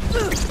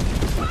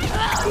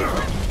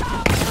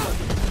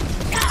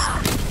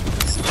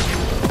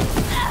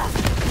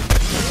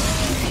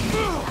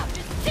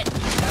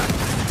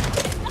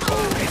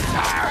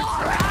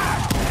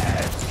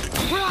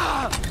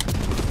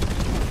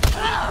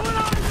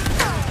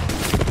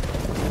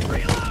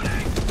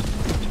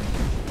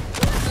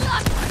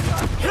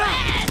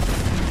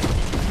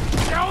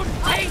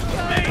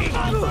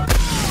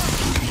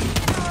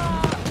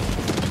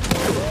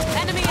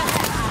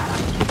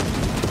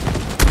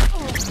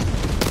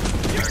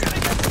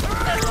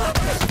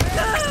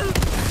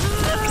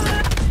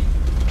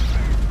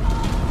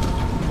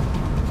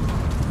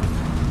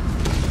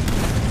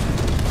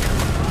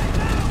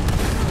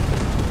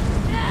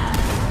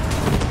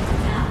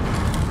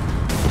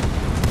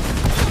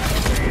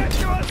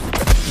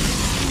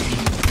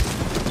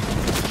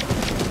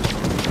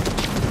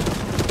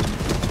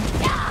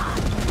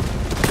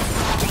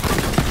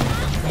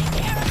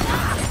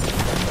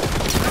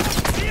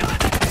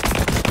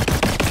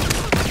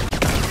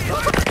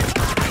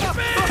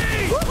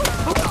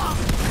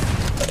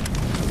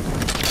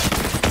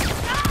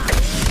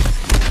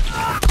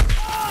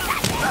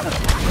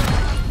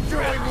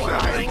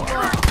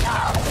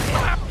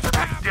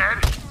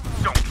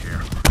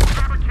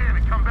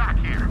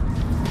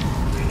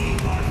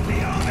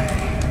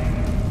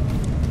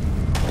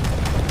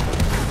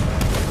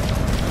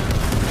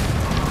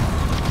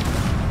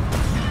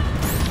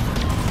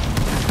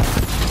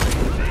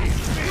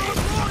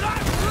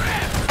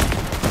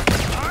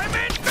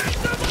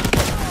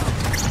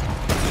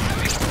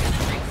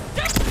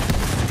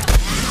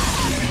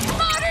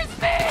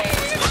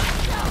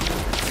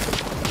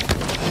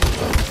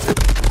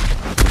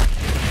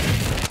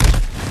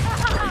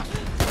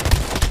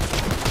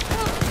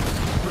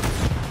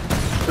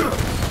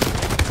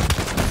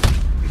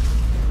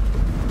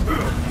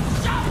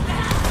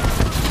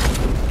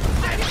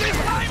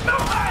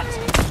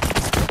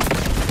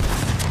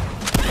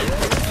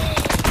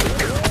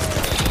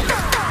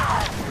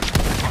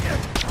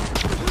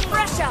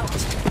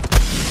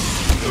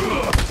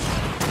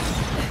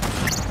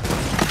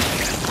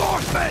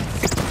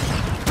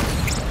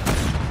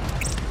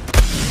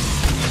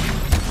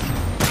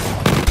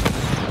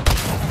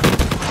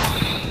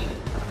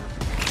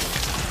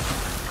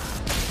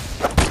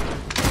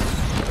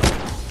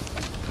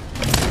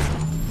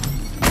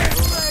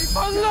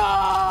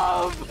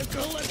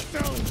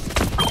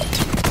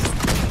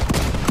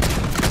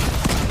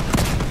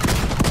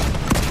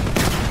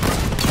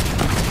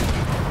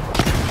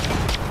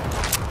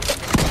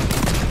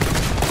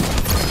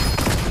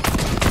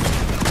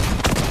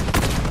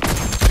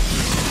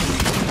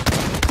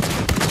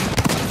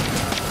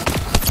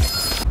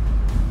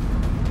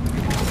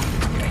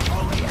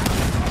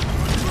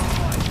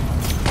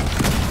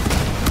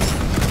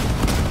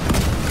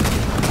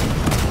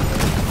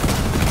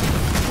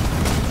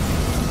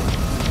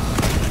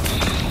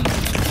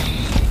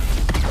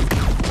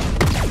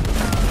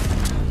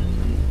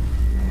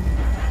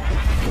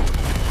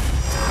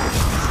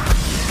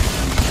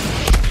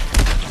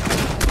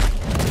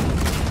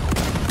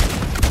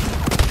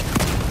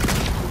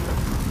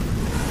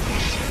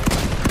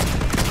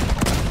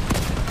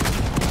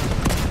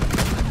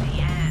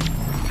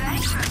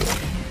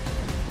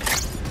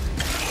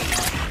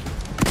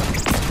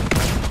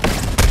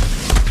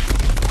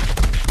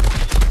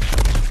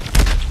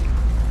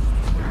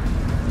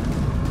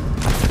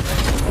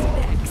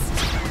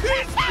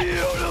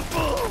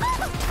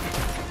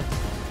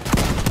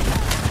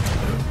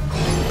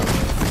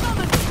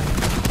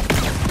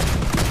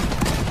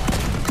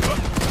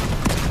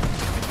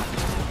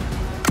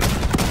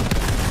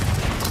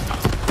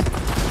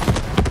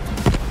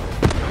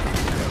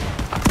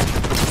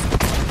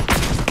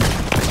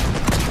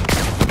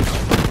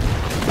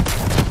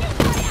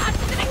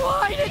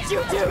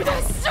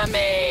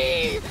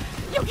me!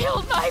 You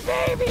killed my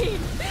baby!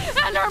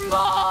 And her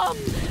mom!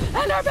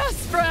 And her best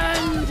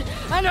friend!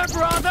 And her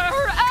brother!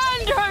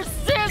 And her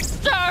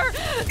sister!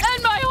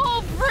 And my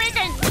whole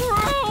freaking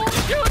crew!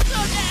 You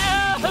took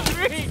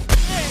everything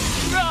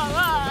from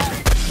us!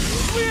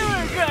 We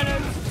were gonna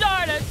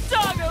start a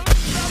saga!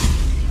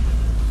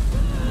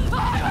 I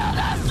will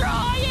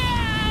destroy you!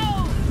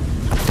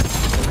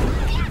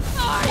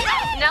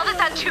 Now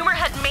that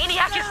tumor-head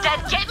maniac is dead,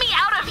 get me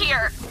out of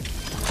here!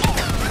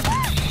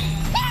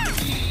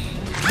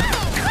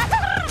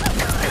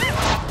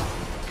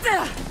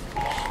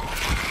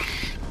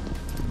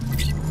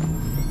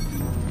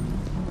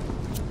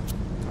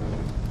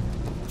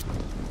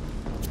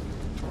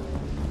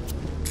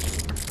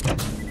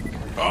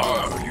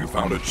 Ah, you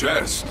found a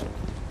chest.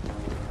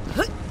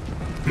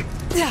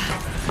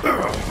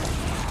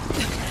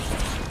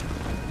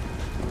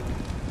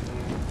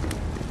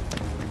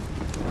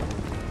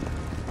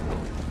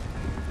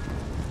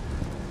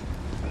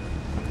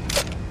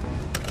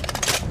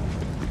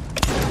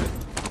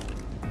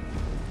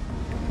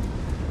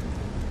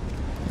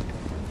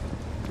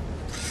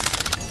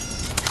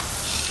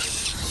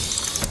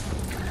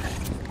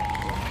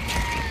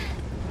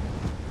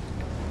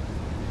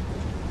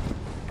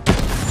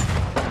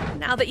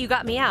 Now that you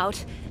got me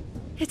out,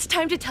 it's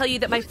time to tell you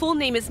that my full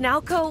name is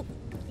Naoko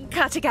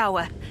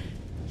Katagawa.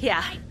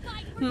 Yeah,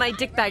 my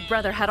dickbag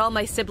brother had all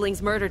my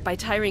siblings murdered by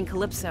Tyrene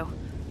Calypso.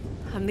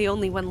 I'm the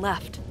only one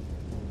left.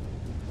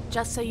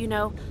 Just so you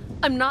know,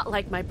 I'm not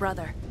like my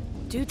brother.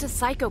 Dude's a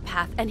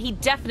psychopath, and he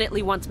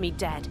definitely wants me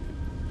dead.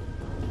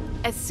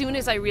 As soon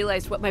as I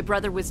realized what my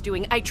brother was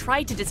doing, I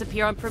tried to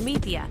disappear on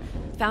Promethea,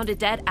 found a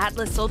dead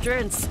Atlas soldier,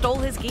 and stole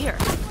his gear.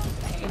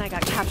 Then I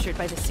got captured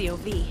by the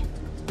COV.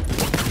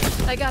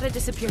 I gotta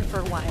disappear for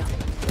a while.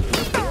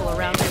 People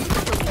around me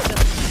still just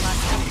my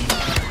last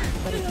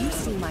time. But if you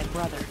see my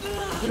brother,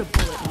 put a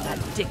bullet in that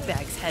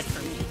dickbag's head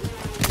for me.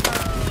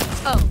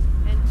 Oh,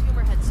 and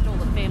Tumorhead stole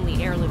a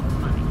family heirloom of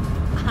mine.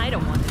 I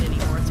don't want it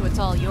anymore, so it's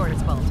all yours,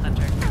 Vault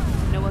Hunter.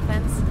 No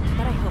offense,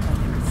 but I hope I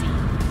never see you.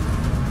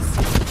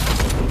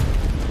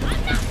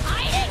 I'm not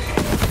hiding!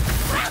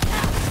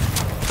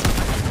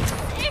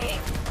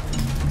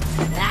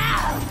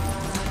 Now!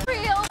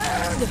 Real!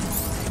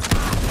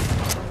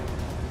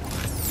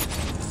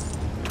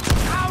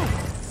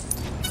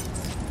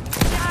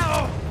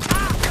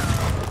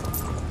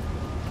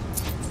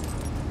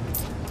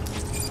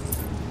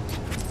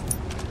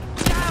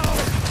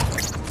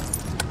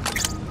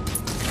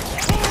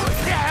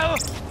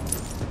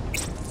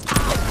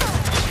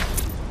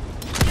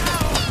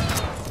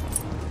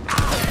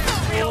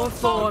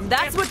 Form.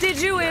 That's what did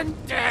you in.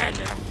 Dead.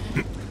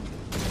 You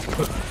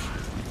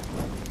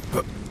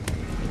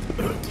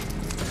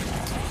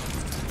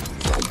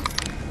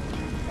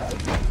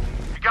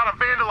gotta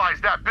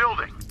vandalize that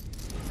building.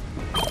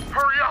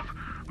 Hurry up!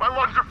 My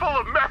lungs are full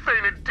of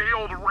methane and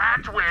day-old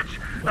rat witch.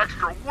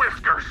 Extra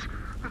whiskers.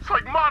 It's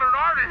like modern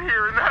art in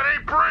here, and that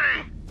ain't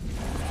pretty.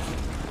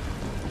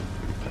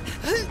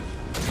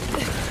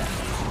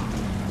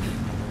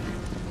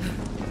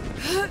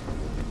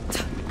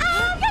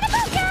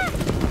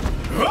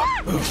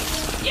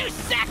 You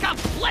sack of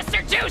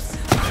blister juice!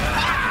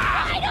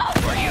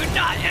 Were you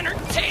not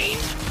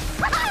entertained?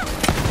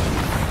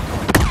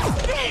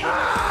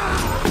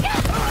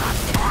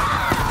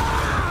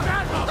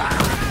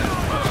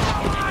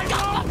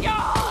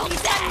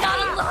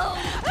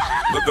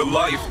 Let the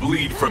life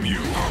bleed from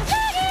you.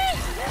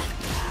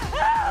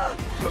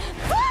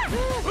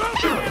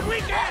 We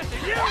can!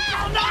 You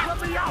shall not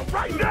let me out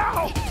right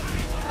now!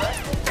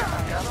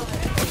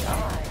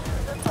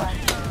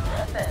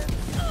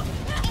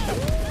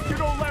 You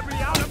don't let me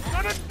out, I'm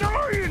gonna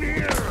die in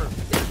here!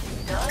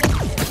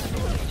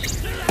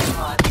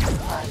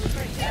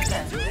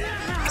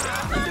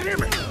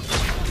 Damn it!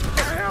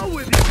 The hell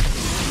with you!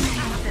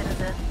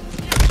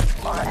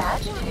 Or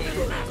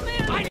agitated.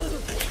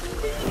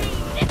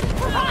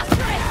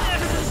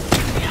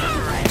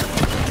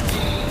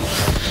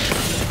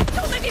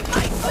 Don't make me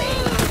fight,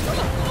 please!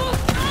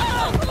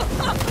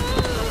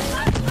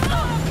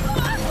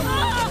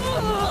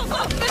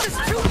 This is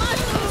too much!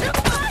 Too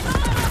much!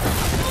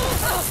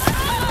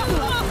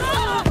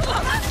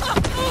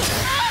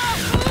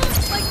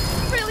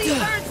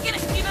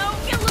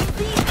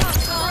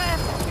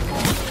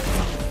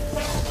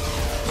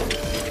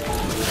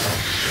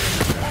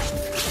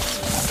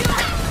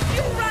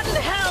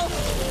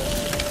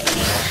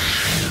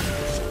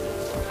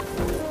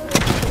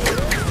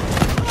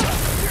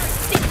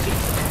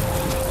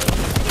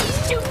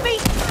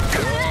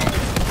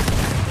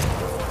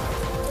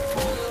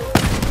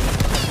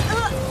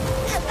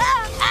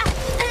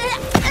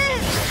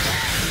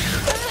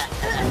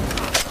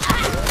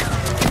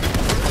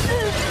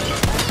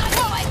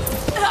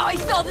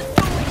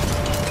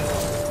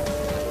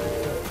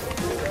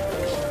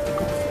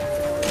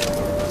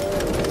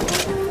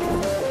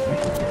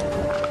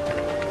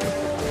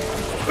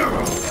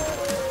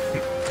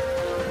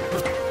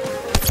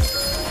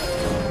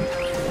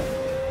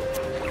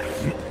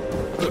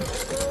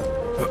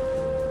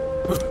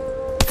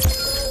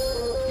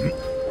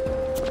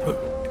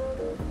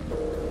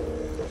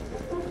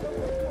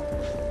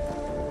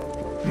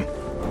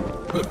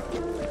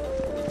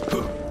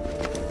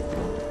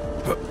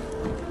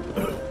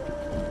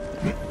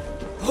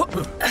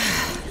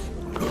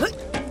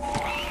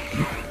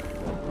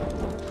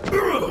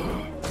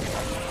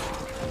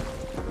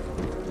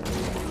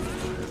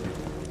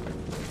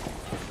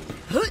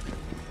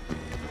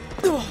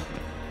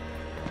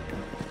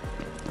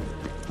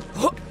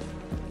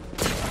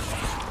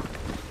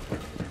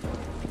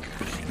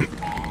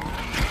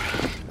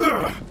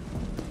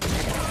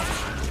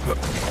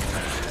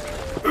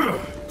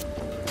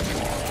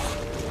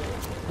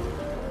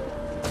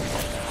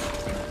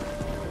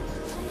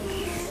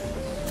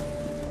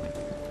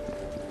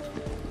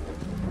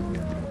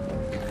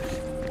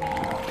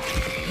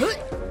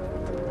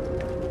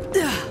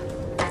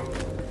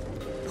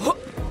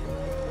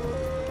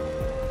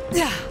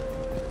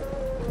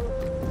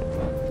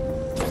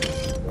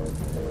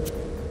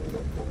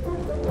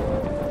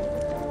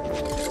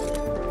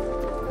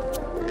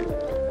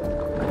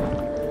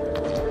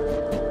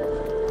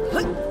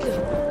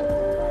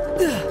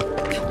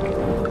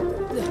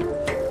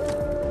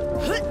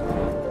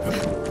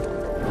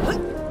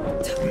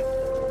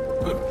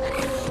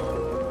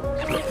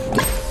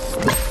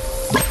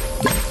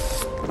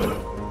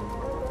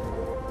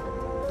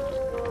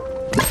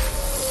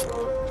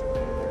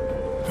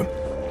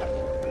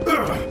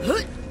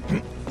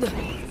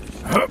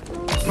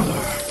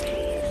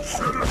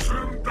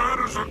 Citizen, that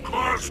is a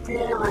Class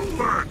 4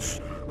 offense.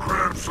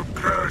 Grab some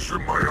cash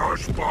in my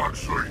hush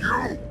box or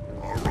you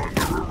are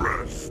under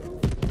arrest.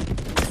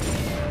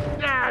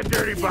 Ah,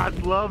 dirty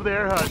bots love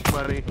their hush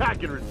money. I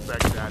can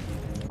respect that.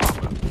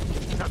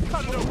 Now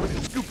cut it open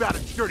and scoop out a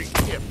dirty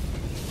tip.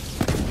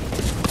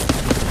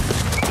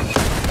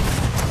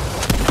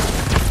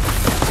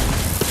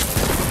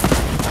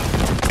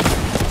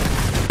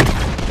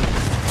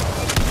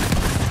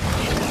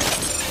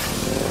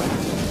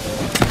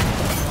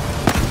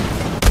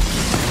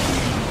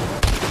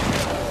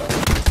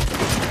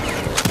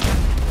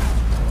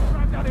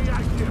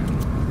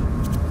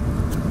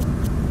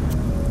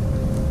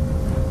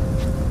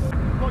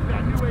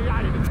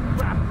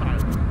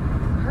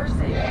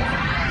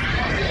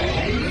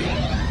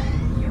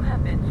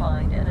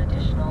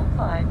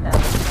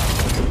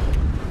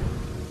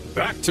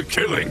 Back to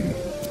killing. Where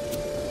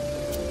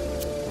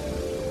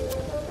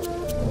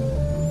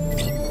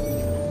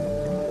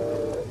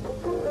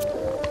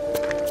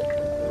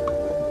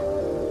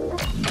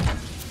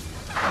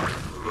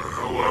the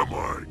hell am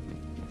I?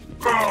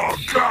 Oh,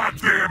 God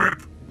damn it!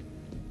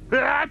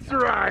 That's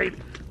right!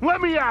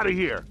 Let me out of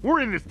here!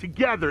 We're in this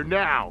together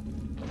now!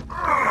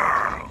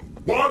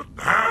 What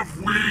have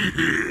we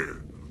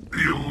here?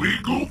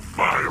 Illegal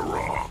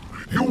firearm.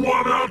 You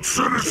want out,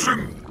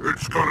 citizen?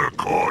 It's gonna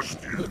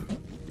cost you.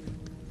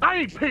 I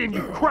ain't paying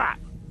you crap!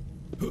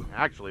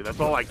 Actually,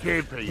 that's all I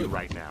can pay you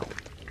right now.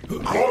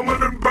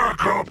 Coleman and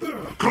backup.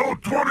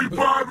 Code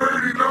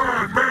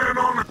 2589, man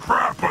on the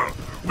crapper.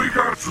 We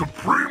got some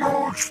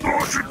primo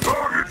extortion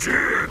targets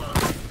here.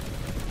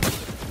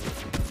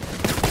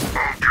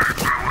 Okay,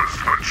 fellas,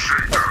 let's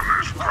shake down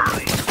this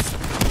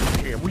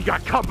place. Yeah, we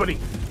got company.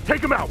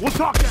 Take him out. We'll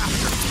talk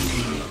after.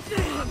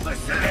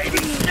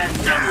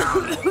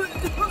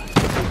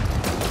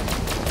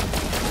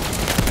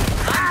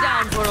 I'm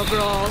down for a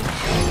brawl.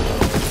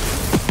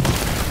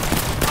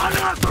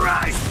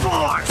 Unauthorized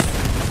force!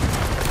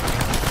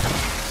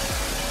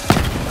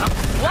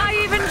 Why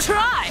even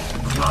try?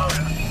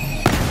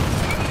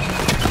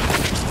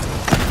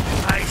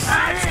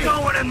 That's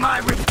going in my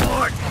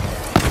report.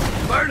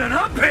 Burning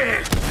up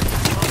here.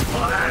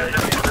 And to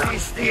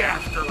face the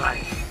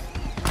afterlife.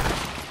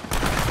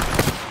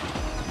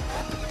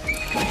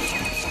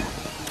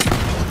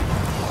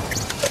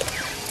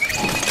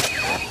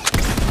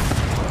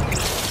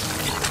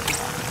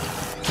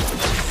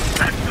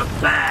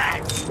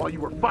 While you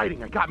were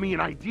fighting, I got me an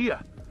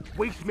idea.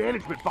 Waste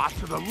management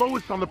bots are the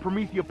lowest on the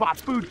Promethea bot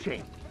food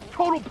chain.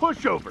 Total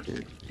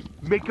pushovers.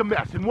 Make a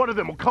mess and one of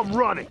them will come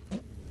running.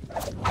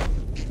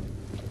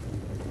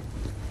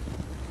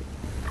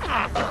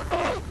 A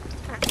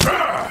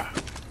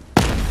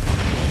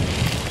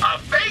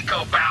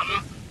Vaco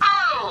fountain?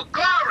 Oh,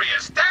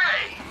 glorious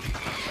day!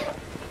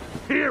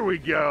 Here we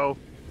go.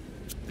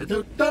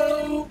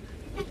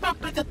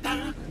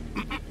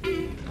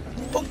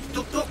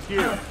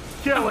 Here,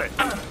 kill it.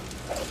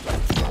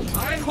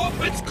 I hope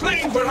it's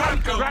clean where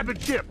I'm going. Grab a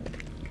chip.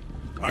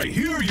 I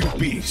hear you,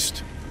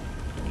 Beast.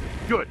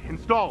 Good,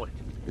 install it.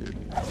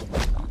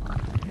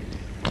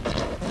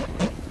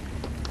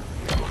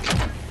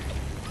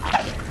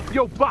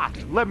 Yo,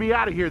 bots, let me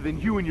out of here, then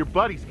you and your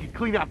buddies can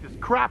clean out this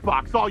crap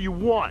box all you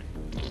want.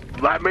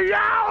 Let me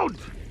out!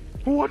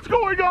 What's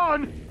going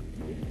on?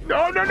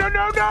 No, no, no,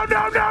 no, no,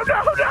 no, no,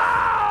 no,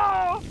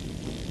 no!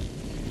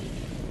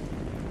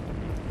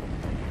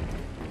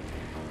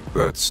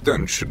 That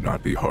stench should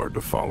not be hard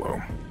to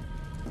follow.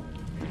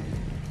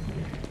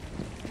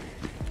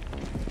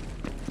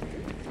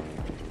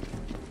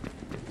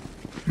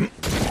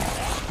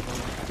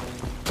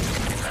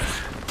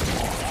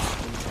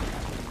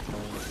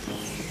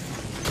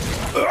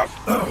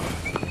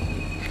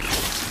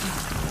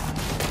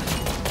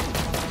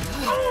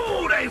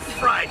 Oh, they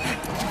frightened!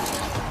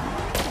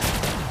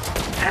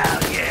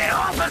 Hell yeah,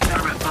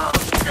 officer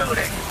revolves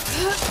shooting!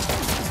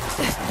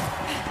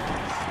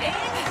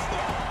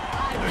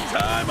 The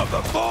time of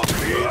the false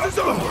feeds is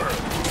over!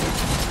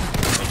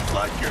 Looks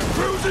like you're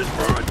cruising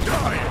for a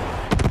diet!